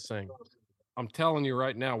win this thing, I'm telling you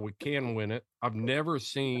right now, we can win it. I've never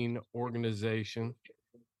seen organization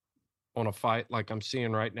on a fight like I'm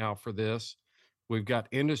seeing right now for this. We've got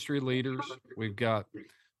industry leaders. We've got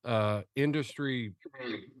industry,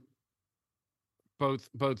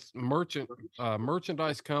 both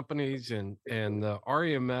merchandise companies and the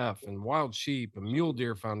REMF and Wild Sheep and Mule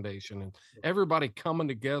Deer Foundation, and everybody coming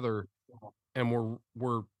together, and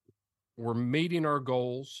we're meeting our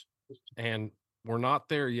goals, and we're not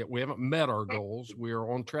there yet. We haven't met our goals. We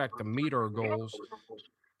are on track to meet our goals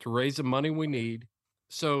to raise the money we need.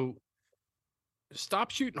 So stop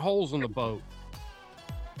shooting holes in the boat.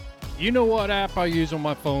 You know what app I use on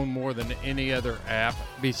my phone more than any other app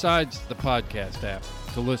besides the podcast app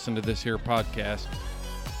to listen to this here podcast?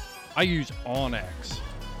 I use OnX.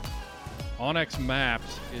 onX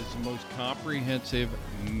Maps is the most comprehensive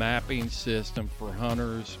mapping system for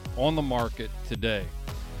hunters on the market today.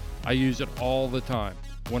 I use it all the time.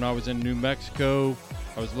 When I was in New Mexico,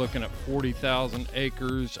 I was looking at 40,000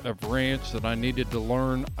 acres of ranch that I needed to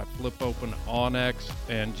learn. I flip open onX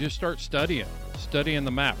and just start studying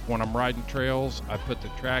the map. When I'm riding trails, I put the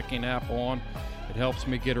tracking app on. It helps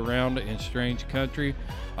me get around in strange country.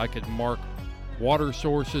 I could mark water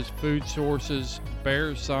sources, food sources,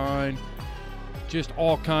 bear sign, just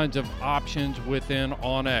all kinds of options within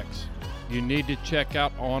onX. You need to check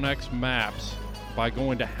out onX Maps by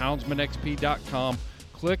going to houndsmanxp.com.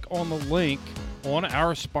 Click on the link on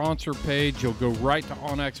our sponsor page. You'll go right to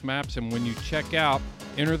onX Maps, and when you check out,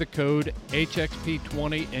 enter the code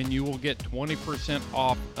HXP20 and you will get 20%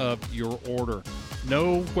 off of your order.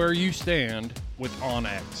 Know where you stand with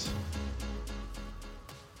onX.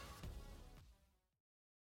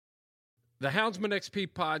 The Houndsman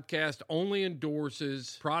XP podcast only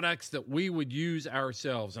endorses products that we would use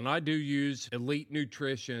ourselves, and I do use Elite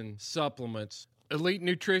Nutrition supplements. Elite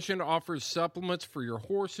Nutrition offers supplements for your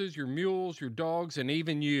horses, your mules, your dogs, and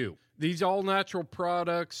even you. These all-natural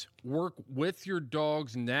products work with your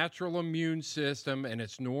dog's natural immune system and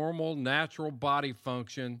its normal, natural body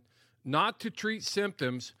function, not to treat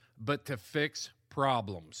symptoms, but to fix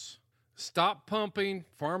problems. Stop pumping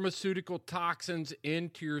pharmaceutical toxins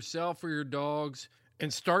into yourself or your dogs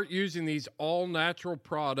and start using these all-natural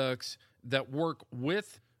products that work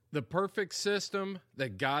with the perfect system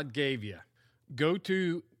that God gave you. Go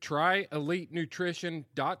to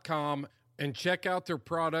tryelitenutrition.com and check out their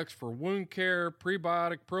products for wound care,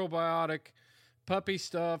 prebiotic, probiotic, puppy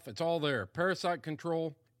stuff. It's all there. Parasite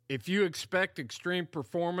control. If you expect extreme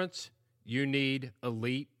performance, you need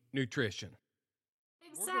Elite Nutrition.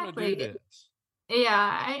 Exactly. We're going to do this.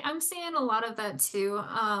 Yeah, I'm seeing a lot of that too.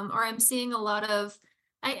 Or I'm seeing a lot of,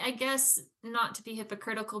 I guess not to be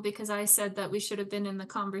hypocritical, because I said that we should have been in the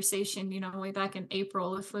conversation, way back in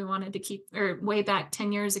April if we wanted to keep, or way back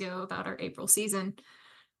 10 years ago about our April season.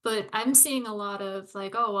 But I'm seeing a lot of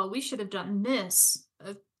like, oh, well, we should have done this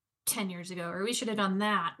 10 years ago, or we should have done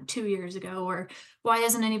that 2 years ago, or why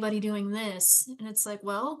isn't anybody doing this? And it's like,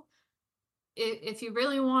 well, if you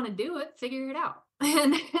really want to do it, figure it out.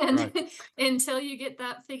 And right. Until you get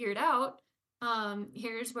that figured out,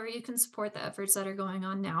 here's where you can support the efforts that are going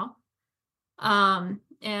on now.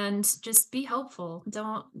 And just be helpful.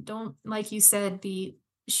 Don't, like you said, be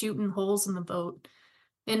shooting holes in the boat.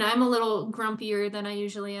 And I'm a little grumpier than I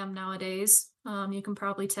usually am nowadays. You can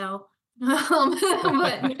probably tell.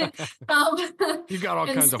 But you got all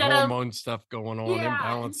kinds of hormone stuff going on,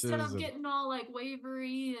 imbalances. Instead of getting all like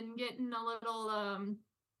wavery and getting a little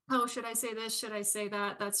oh, should I say this? Should I say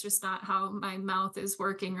that? That's just not how my mouth is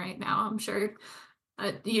working right now. I'm sure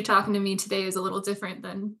you talking to me today is a little different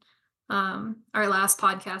than our last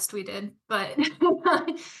podcast we did. But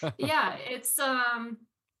yeah, it's well,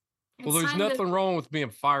 there's nothing wrong with being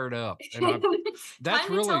fired up. And that's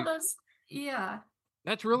really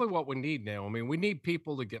that's really what we need now. I mean, we need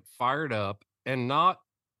people to get fired up, and not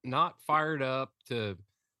fired up to,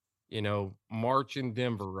 march in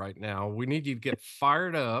Denver right now. We need you to get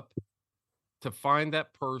fired up to find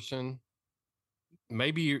that person.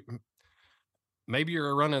 Maybe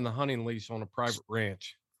you're running the hunting lease on a private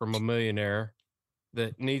ranch from a millionaire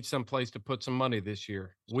that needs some place to put some money this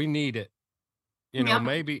year. We need it.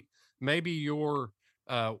 Maybe you're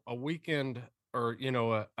a weekend, or,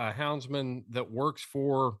 a houndsman that works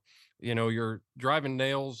for, you're driving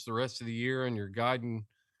nails the rest of the year and you're guiding.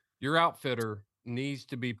 Your outfitter needs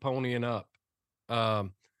to be ponying up.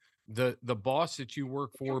 The boss that you work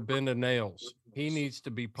for, bending nails, he needs to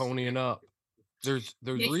be ponying up. There's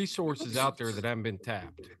resources out there that haven't been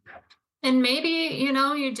tapped. And maybe,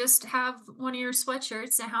 you just have one of your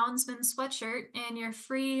sweatshirts, a Houndsman sweatshirt, and you're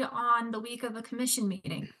free on the week of a commission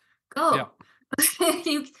meeting. Go. Yeah.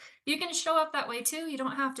 You can show up that way too. You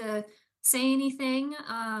don't have to say anything,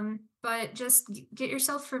 but just get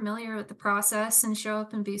yourself familiar with the process and show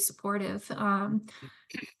up and be supportive. And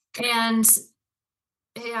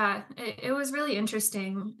yeah, it was really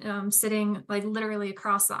interesting sitting like literally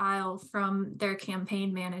across the aisle from their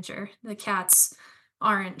campaign manager, the Cats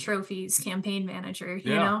Aren't Trophies campaign manager.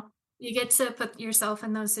 You get to put yourself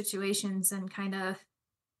in those situations and kind of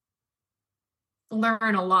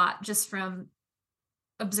learn a lot just from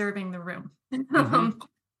observing the room. Mm-hmm.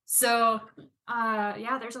 So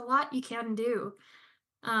there's a lot you can do.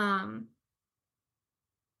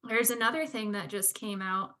 There's another thing that just came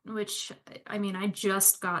out, which I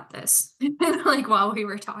just got this like while we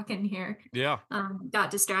were talking here. Yeah.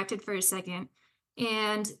 Got distracted for a second.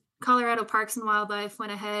 And Colorado Parks and Wildlife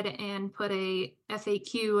went ahead and put a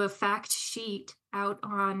FAQ, a fact sheet, out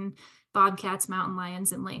on bobcats, mountain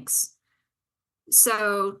lions, and lynx.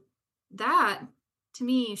 So that, to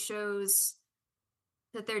me, shows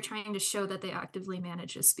that they're trying to show that they actively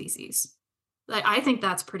manage a species. Like, I think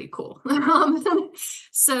that's pretty cool.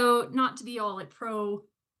 So not to be all like pro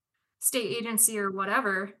state agency or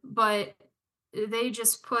whatever, but they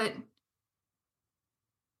just put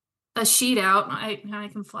a sheet out. I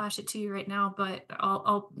can flash it to you right now, but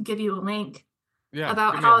I'll give you a link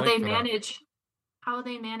about how they manage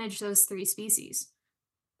those 3 species.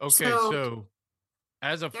 Okay, so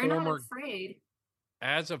as a they're not afraid.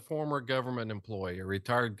 As a former government employee, a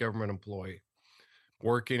retired government employee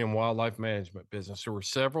working in wildlife management business, there were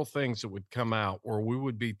several things that would come out where we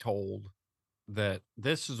would be told that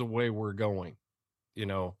this is the way we're going. You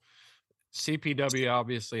know, CPW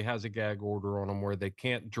obviously has a gag order on them where they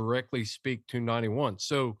can't directly speak to 91.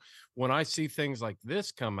 So when I see things like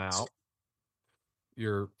this come out,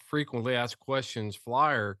 your frequently asked questions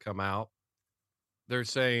flyer come out, they're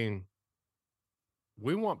saying,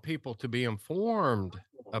 we want people to be informed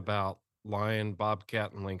about lion,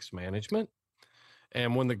 bobcat, and lynx management.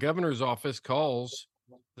 And when the governor's office calls,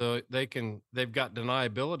 they've got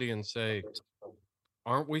deniability and say,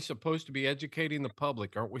 aren't we supposed to be educating the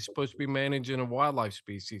public? Aren't we supposed to be managing a wildlife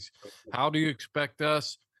species? How do you expect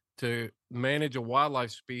us to manage a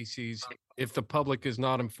wildlife species if the public is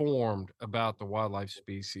not informed about the wildlife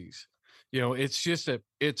species? You know, it's just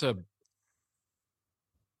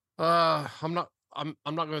I'm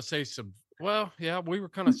not going to say we were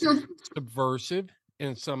kind of subversive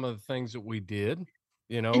in some of the things that we did,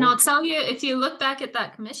 you know. And I'll tell you, if you look back at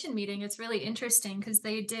that commission meeting, it's really interesting because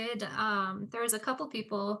they did, there was a couple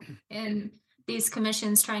people in these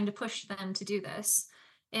commissions trying to push them to do this.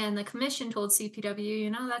 And the commission told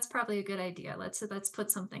CPW, that's probably a good idea. Let's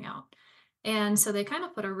put something out. And so they kind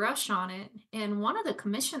of put a rush on it. And one of the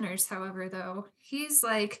commissioners, however, though, he's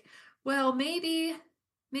like, well, maybe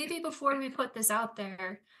before we put this out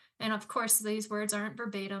there, and of course these words aren't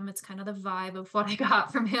verbatim, it's kind of the vibe of what I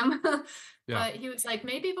got from him. But he was like,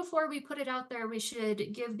 maybe before we put it out there, we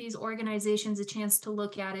should give these organizations a chance to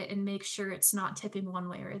look at it and make sure it's not tipping one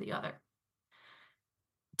way or the other.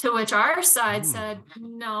 To which our side said,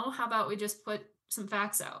 no, how about we just put some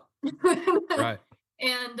facts out? Right.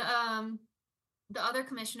 And the other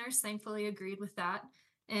commissioners thankfully agreed with that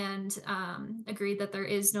and agreed that there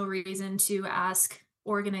is no reason to ask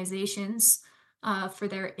organizations for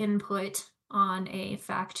their input on a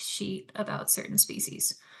fact sheet about certain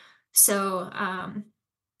species. So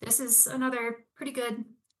this is another pretty good,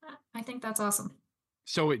 I think that's awesome.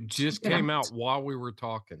 So it just came out while we were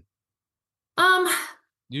talking.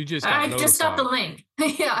 You just I got just got the link.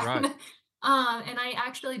 Yeah. Right. And I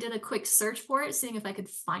actually did a quick search for it, seeing if I could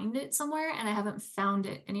find it somewhere, and I haven't found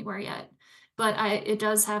it anywhere yet. But it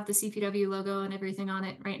does have the CPW logo and everything on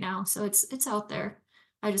it right now, so it's out there.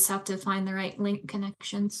 I just have to find the right link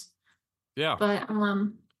connections. Yeah. But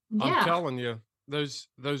I'm telling you, those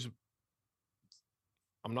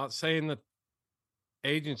I'm not saying that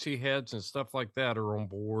agency heads and stuff like that are on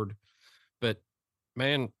board, but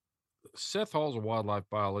man, Seth Hall's a wildlife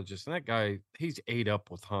biologist, and that guy, he's ate up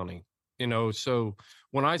with hunting, so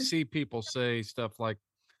when I see people say stuff like,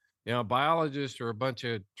 biologists are a bunch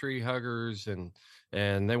of tree huggers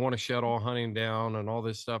and they want to shut all hunting down and all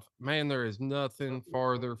this stuff, man, there is nothing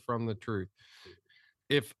farther from the truth.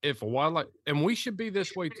 If a wildlife, and we should be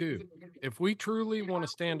this way too, if we truly want to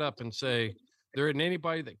stand up and say there isn't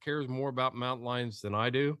anybody that cares more about mountain lions than I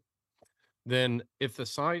do, then if the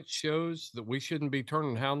science shows that we shouldn't be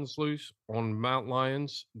turning hounds loose on mountain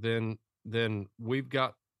lions, then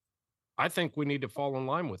I think we need to fall in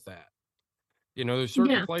line with that. There's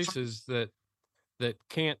certain places that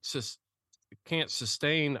can't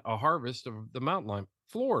sustain a harvest of the mountain lion.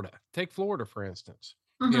 Florida, take Florida, for instance,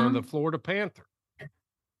 the Florida panther.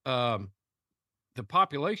 The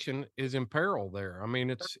population is in peril there. I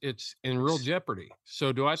mean, it's in real jeopardy.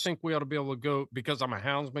 So do I think we ought to be able to go, because I'm a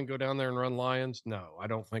houndsman, go down there and run lions? No, I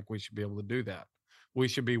don't think we should be able to do that. We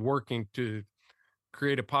should be working to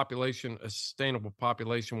create a sustainable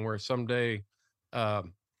population where someday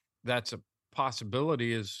that's a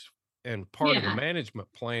possibility and part of the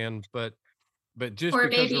management plan, but just or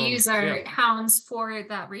because maybe use our hounds for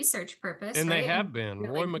that research purpose. And right? they have been.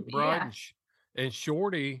 Roy McBride and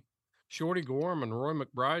Shorty Gorham and Roy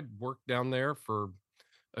McBride worked down there for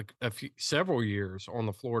several years on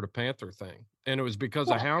the Florida panther thing. And it was because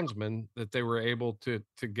of houndsmen that they were able to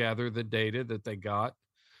gather the data that they got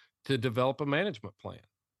to develop a management plan.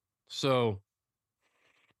 So,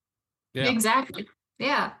 yeah. Exactly.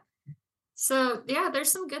 Yeah. So yeah,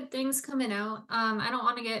 there's some good things coming out. I don't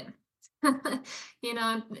want to get,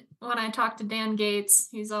 when I talk to Dan Gates,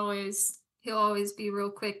 he'll always be real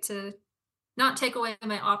quick to not take away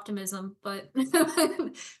my optimism, but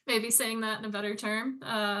maybe saying that in a better term.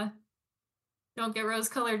 Don't get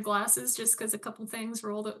rose-colored glasses just because a couple things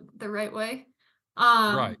rolled the right way.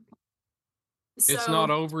 Right. It's not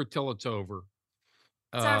So over till it's over.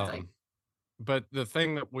 exactly. But the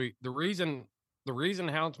thing that the reason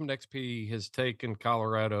Houndsman XP has taken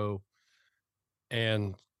Colorado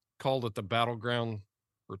and called it the battleground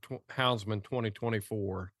for Houndsman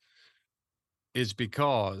 2024 is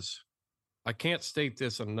because I can't state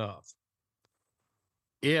this enough.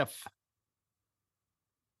 If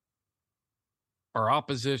our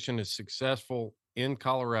opposition is successful in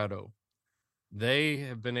Colorado, they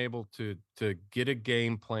have been able to get a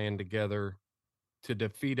game plan together to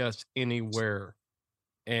defeat us anywhere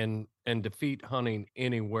and defeat hunting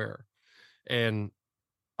anywhere. And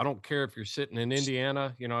I don't care if you're sitting in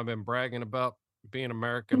Indiana, I've been bragging about being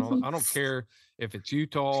American. I don't care if it's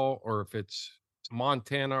Utah or if it's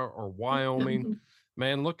Montana or Wyoming.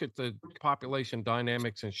 Man, look at the population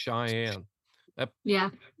dynamics in Cheyenne.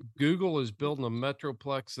 Yeah. Google is building a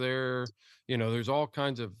metroplex there. There's all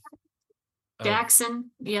kinds of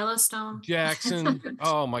Jackson, Yellowstone. Jackson.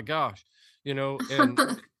 Oh my gosh. And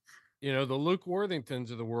the Luke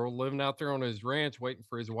Worthingtons of the world living out there on his ranch waiting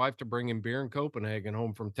for his wife to bring him beer in Copenhagen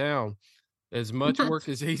home from town. As much work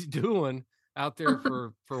as he's doing out there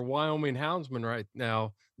for Wyoming Houndsman right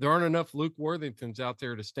now, there aren't enough Luke Worthingtons out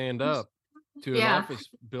there to stand up to an office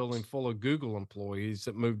building full of Google employees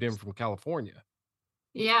that moved in from California.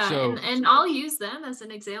 Yeah, So, and I'll use them as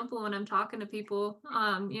an example when I'm talking to people.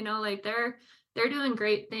 Like they're doing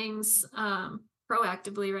great things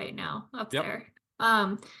proactively right now up there.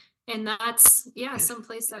 And that's some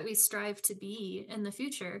place that we strive to be in the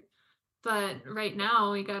future. But right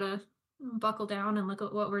now we gotta buckle down and look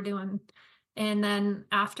at what we're doing. And then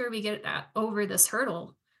after we get over this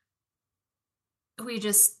hurdle, we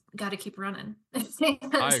just got to keep running.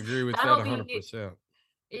 I agree with that 100%.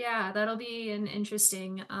 Yeah, that'll be an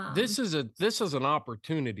interesting. This is an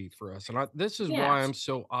opportunity for us, and this is why I'm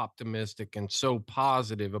so optimistic and so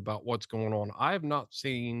positive about what's going on. I have not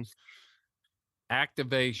seen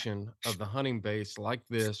activation of the hunting base like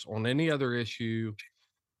this on any other issue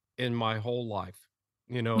in my whole life.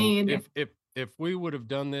 If we would have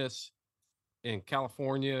done this in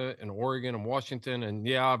California and Oregon and Washington, and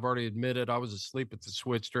I've already admitted I was asleep at the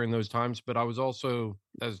switch during those times, but I was also,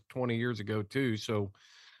 that was 20 years ago too. So,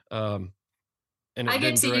 and I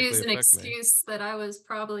get to use an excuse that I was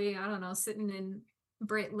probably, I don't know, sitting in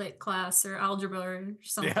Brit Lit class or algebra or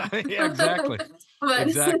something. Yeah, exactly.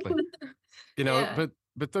 Exactly.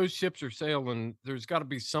 But those ships are sailing. There's got to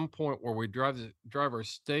be some point where we drive our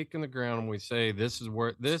stake in the ground and we say, this is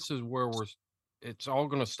where it's all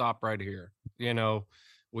going to stop right here.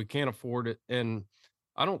 We can't afford it. And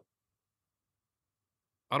I don't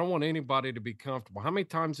want anybody to be comfortable. How many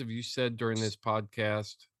times have you said during this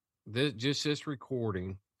podcast, this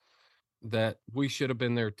recording, that we should have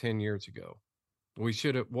been there 10 years ago?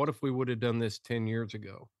 What if we would have done this 10 years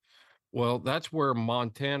ago? Well, that's where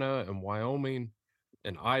Montana and Wyoming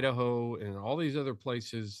and Idaho and all these other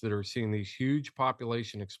places that are seeing these huge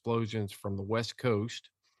population explosions from the West Coast,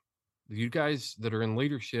 you guys that are in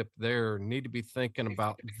leadership there need to be thinking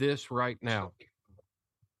about this right now.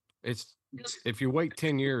 If you wait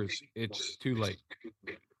 10 years, it's too late.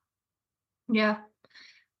 Yeah.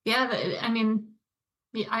 I mean,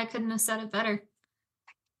 I couldn't have said it better.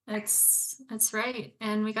 That's right.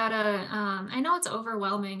 And we gotta, I know it's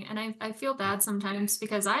overwhelming, and I feel bad sometimes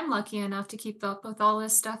because I'm lucky enough to keep up with all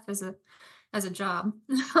this stuff as a job.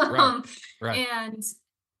 Right. And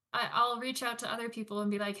I'll reach out to other people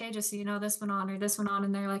and be like, hey, just so you know, this went on or this went on.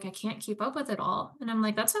 And they're like, I can't keep up with it all. And I'm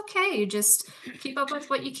like, that's okay. Just keep up with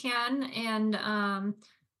what you can. And,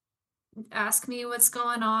 ask me what's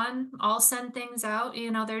going on. I'll send things out.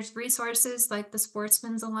 There's resources like the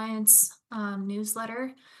Sportsman's Alliance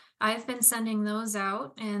newsletter. I've been sending those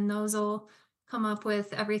out, and those will come up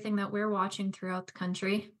with everything that we're watching throughout the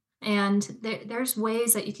country. And there's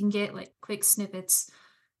ways that you can get like quick snippets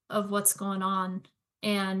of what's going on,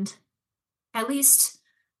 and at least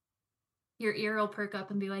your ear will perk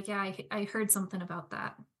up and be like, yeah, I heard something about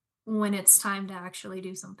that, when it's time to actually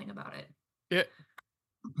do something about it. Yeah.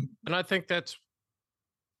 And I think that's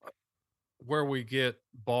where we get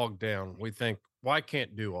bogged down. We think, well, I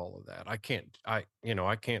can't do all of that. I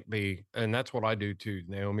can't be, and that's what I do too,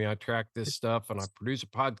 Naomi. I track this stuff and I produce a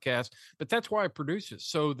podcast, but that's why I produce it,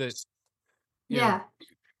 so that,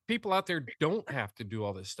 people out there don't have to do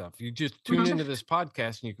all this stuff. You just tune into this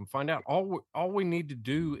podcast and you can find out. All we need to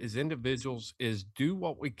do as individuals is do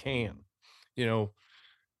what we can,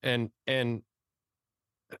 and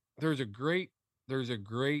there's a great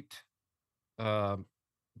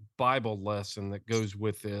Bible lesson that goes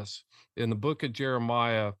with this in the book of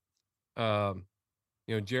Jeremiah.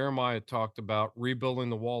 Jeremiah talked about rebuilding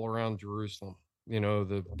the wall around Jerusalem.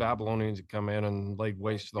 The Babylonians had come in and laid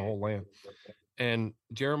waste to the whole land. And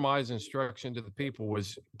Jeremiah's instruction to the people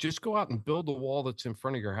was just go out and build the wall that's in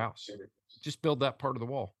front of your house. Just build that part of the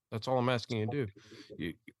wall. That's all I'm asking you to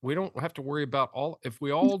do. We don't have to worry about if we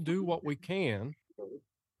all do what we can.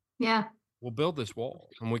 Yeah. We'll build this wall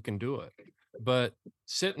and we can do it. But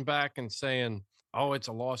sitting back and saying, oh, it's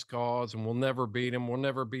a lost cause and we'll never beat them. We'll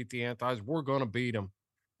never beat the antis. We're going to beat them.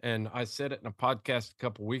 And I said it in a podcast a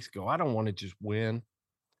couple of weeks ago. I don't want to just win.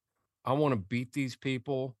 I want to beat these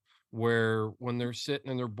people where when they're sitting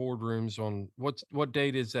in their boardrooms on what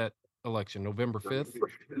date is that election? November 5th?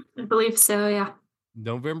 I believe so, yeah.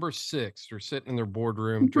 November 6th, they're sitting in their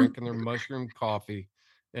boardroom, drinking their mushroom coffee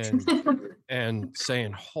and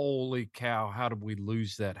saying, holy cow, how did we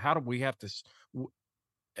lose that? How do we have to?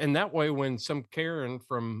 And that way, when some Karen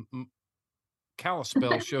from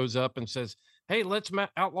Kalispell shows up and says, hey, let's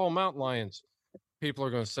outlaw mountain lions, people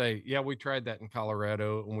are going to say, yeah, we tried that in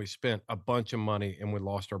Colorado and we spent a bunch of money and we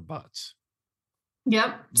lost our butts.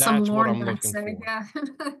 Yep. That's what I'm looking for. Yeah.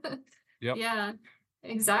 Yep. Yeah,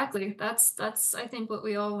 exactly. That's I think what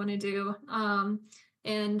we all want to do.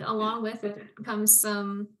 And along with it comes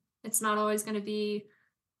it's not always going to be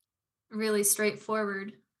really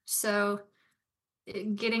straightforward. So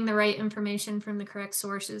getting the right information from the correct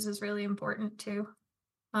sources is really important too.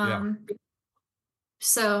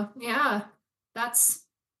 So yeah,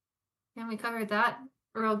 and we covered that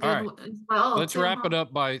real good as well. Let's wrap it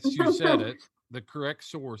up by, you said it, the correct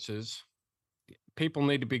sources. People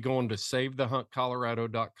need to be going to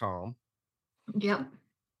savethehuntcolorado.com. Yep.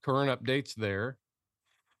 Current updates there.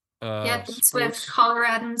 Yep, it's with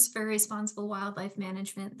Coloradans for Responsible Wildlife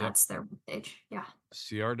Management. That's their page. Yeah.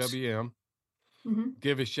 CRWM. Mm-hmm.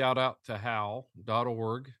 Give a shout out to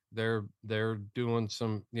howl.org. They're doing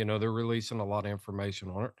some, they're releasing a lot of information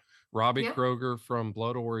on it. Robbie Kroger from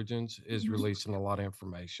Blood Origins is releasing a lot of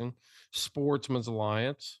information. Sportsman's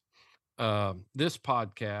Alliance. This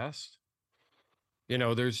podcast.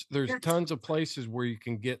 There's tons of places where you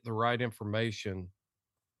can get the right information.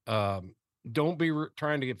 Don't be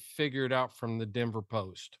trying to get figured out from the Denver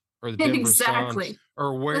Post or the Denver Sun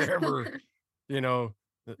or wherever,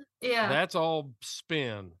 that's all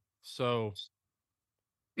spin. So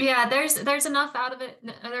yeah, there's enough out of it.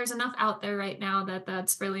 There's enough out there right now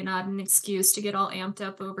that's really not an excuse to get all amped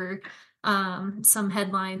up over some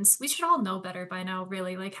headlines. We should all know better by now,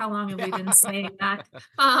 really. Like, how long have we been saying that?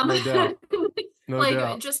 No doubt. No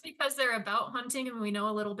doubt. Just because they're about hunting and we know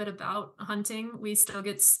a little bit about hunting, we still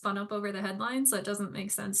get spun up over the headlines. That doesn't make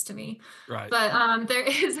sense to me. Right. But there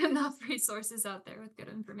is enough resources out there with good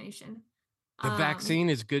information. The vaccine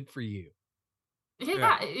is good for you.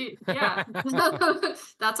 Yeah.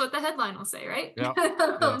 That's what the headline will say, right? Yeah.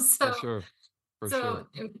 For sure.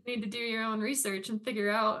 You need to do your own research and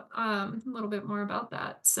figure out a little bit more about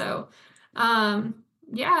that. So,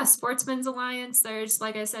 Sportsman's Alliance, there's,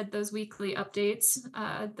 like I said, those weekly updates.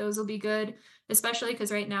 Those will be good, especially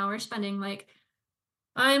because right now we're spending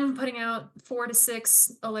I'm putting out 4 to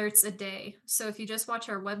 6 alerts a day. So if you just watch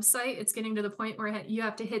our website, it's getting to the point where you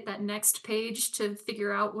have to hit that next page to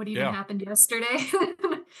figure out what even happened yesterday.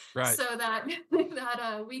 Right. So that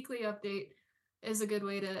weekly update is a good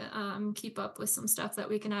way to keep up with some stuff that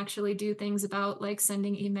we can actually do things about, like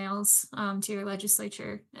sending emails to your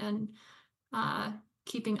legislature and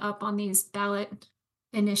keeping up on these ballot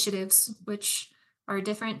initiatives, which are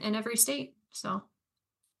different in every state. So.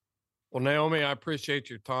 Well, Naomi, I appreciate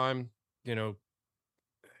your time. You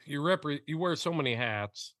wear so many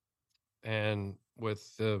hats, and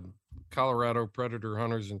with the Colorado Predator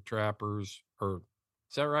Hunters and Trappers, or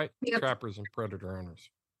is that right? Yep. Trappers and Predator Hunters.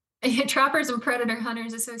 Trappers and Predator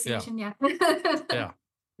Hunters Association. Yeah. Yeah.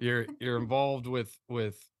 You're involved with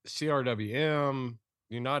CRWM,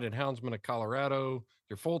 United Houndsman of Colorado.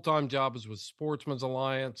 Your full-time job is with Sportsman's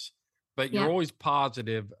Alliance, but you're always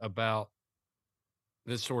positive about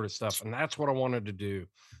this sort of stuff. And that's what I wanted to do,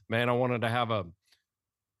 man. I wanted to have a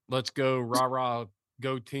let's go rah,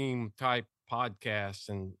 go team type podcast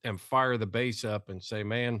and fire the base up and say,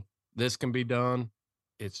 man, this can be done.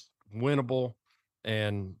 It's winnable.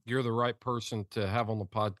 And you're the right person to have on the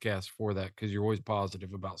podcast for that, because you're always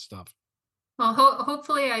positive about stuff. Well,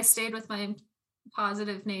 hopefully I stayed with my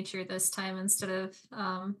positive nature this time instead of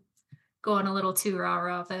going a little too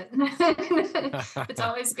rah-rah, but it's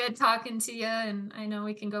always good talking to you. And I know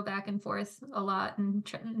we can go back and forth a lot and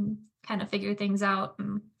try and kind of figure things out.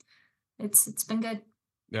 And it's been good.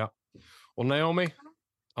 Yeah. Well, Naomi,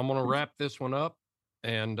 I'm going to wrap this one up.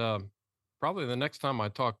 And probably the next time I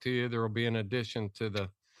talk to you, there will be an addition to the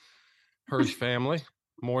Hirsch family,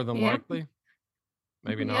 more than likely.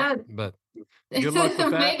 Maybe not, but good luck with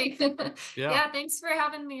that. Maybe. Yeah. Thanks for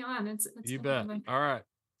having me on. It's you bet. All right.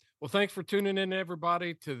 Well, thanks for tuning in,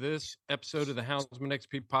 everybody, to this episode of the Houndsman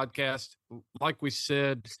XP podcast. Like we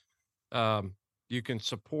said, you can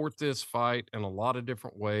support this fight in a lot of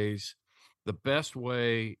different ways. The best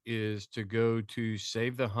way is to go to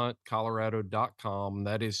SaveTheHuntColorado.com.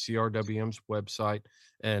 That is CRWM's website,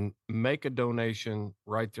 and make a donation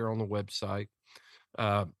right there on the website.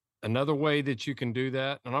 Another way that you can do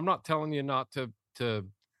that, and I'm not telling you not to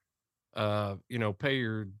pay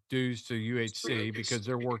your dues to UHC, because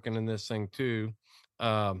they're working in this thing too.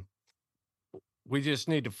 We just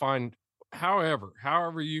need to find,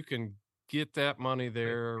 however you can get that money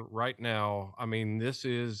there right now. I mean, this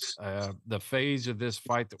is the phase of this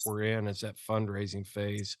fight that we're in, is that fundraising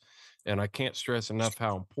phase. And I can't stress enough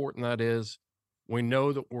how important that is. We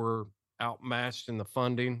know that we're outmatched in the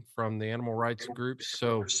funding from the animal rights groups.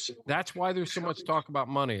 So that's why there's so much talk about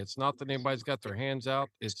money. It's not that anybody's got their hands out.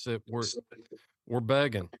 It's that we're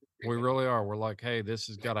begging. We really are. We're like, hey, this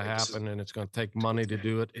has got to happen, and it's going to take money to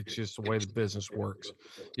do it. It's just the way the business works.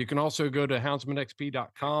 You can also go to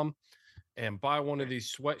houndsmanxp.com and buy one of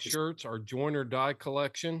these sweatshirts, our Join or Die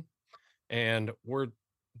collection, and we're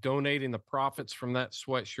donating the profits from that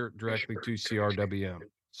sweatshirt directly to CRWM.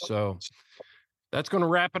 So that's going to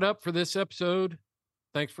wrap it up for this episode.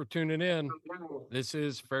 Thanks for tuning in. This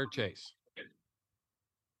is Fair Chase.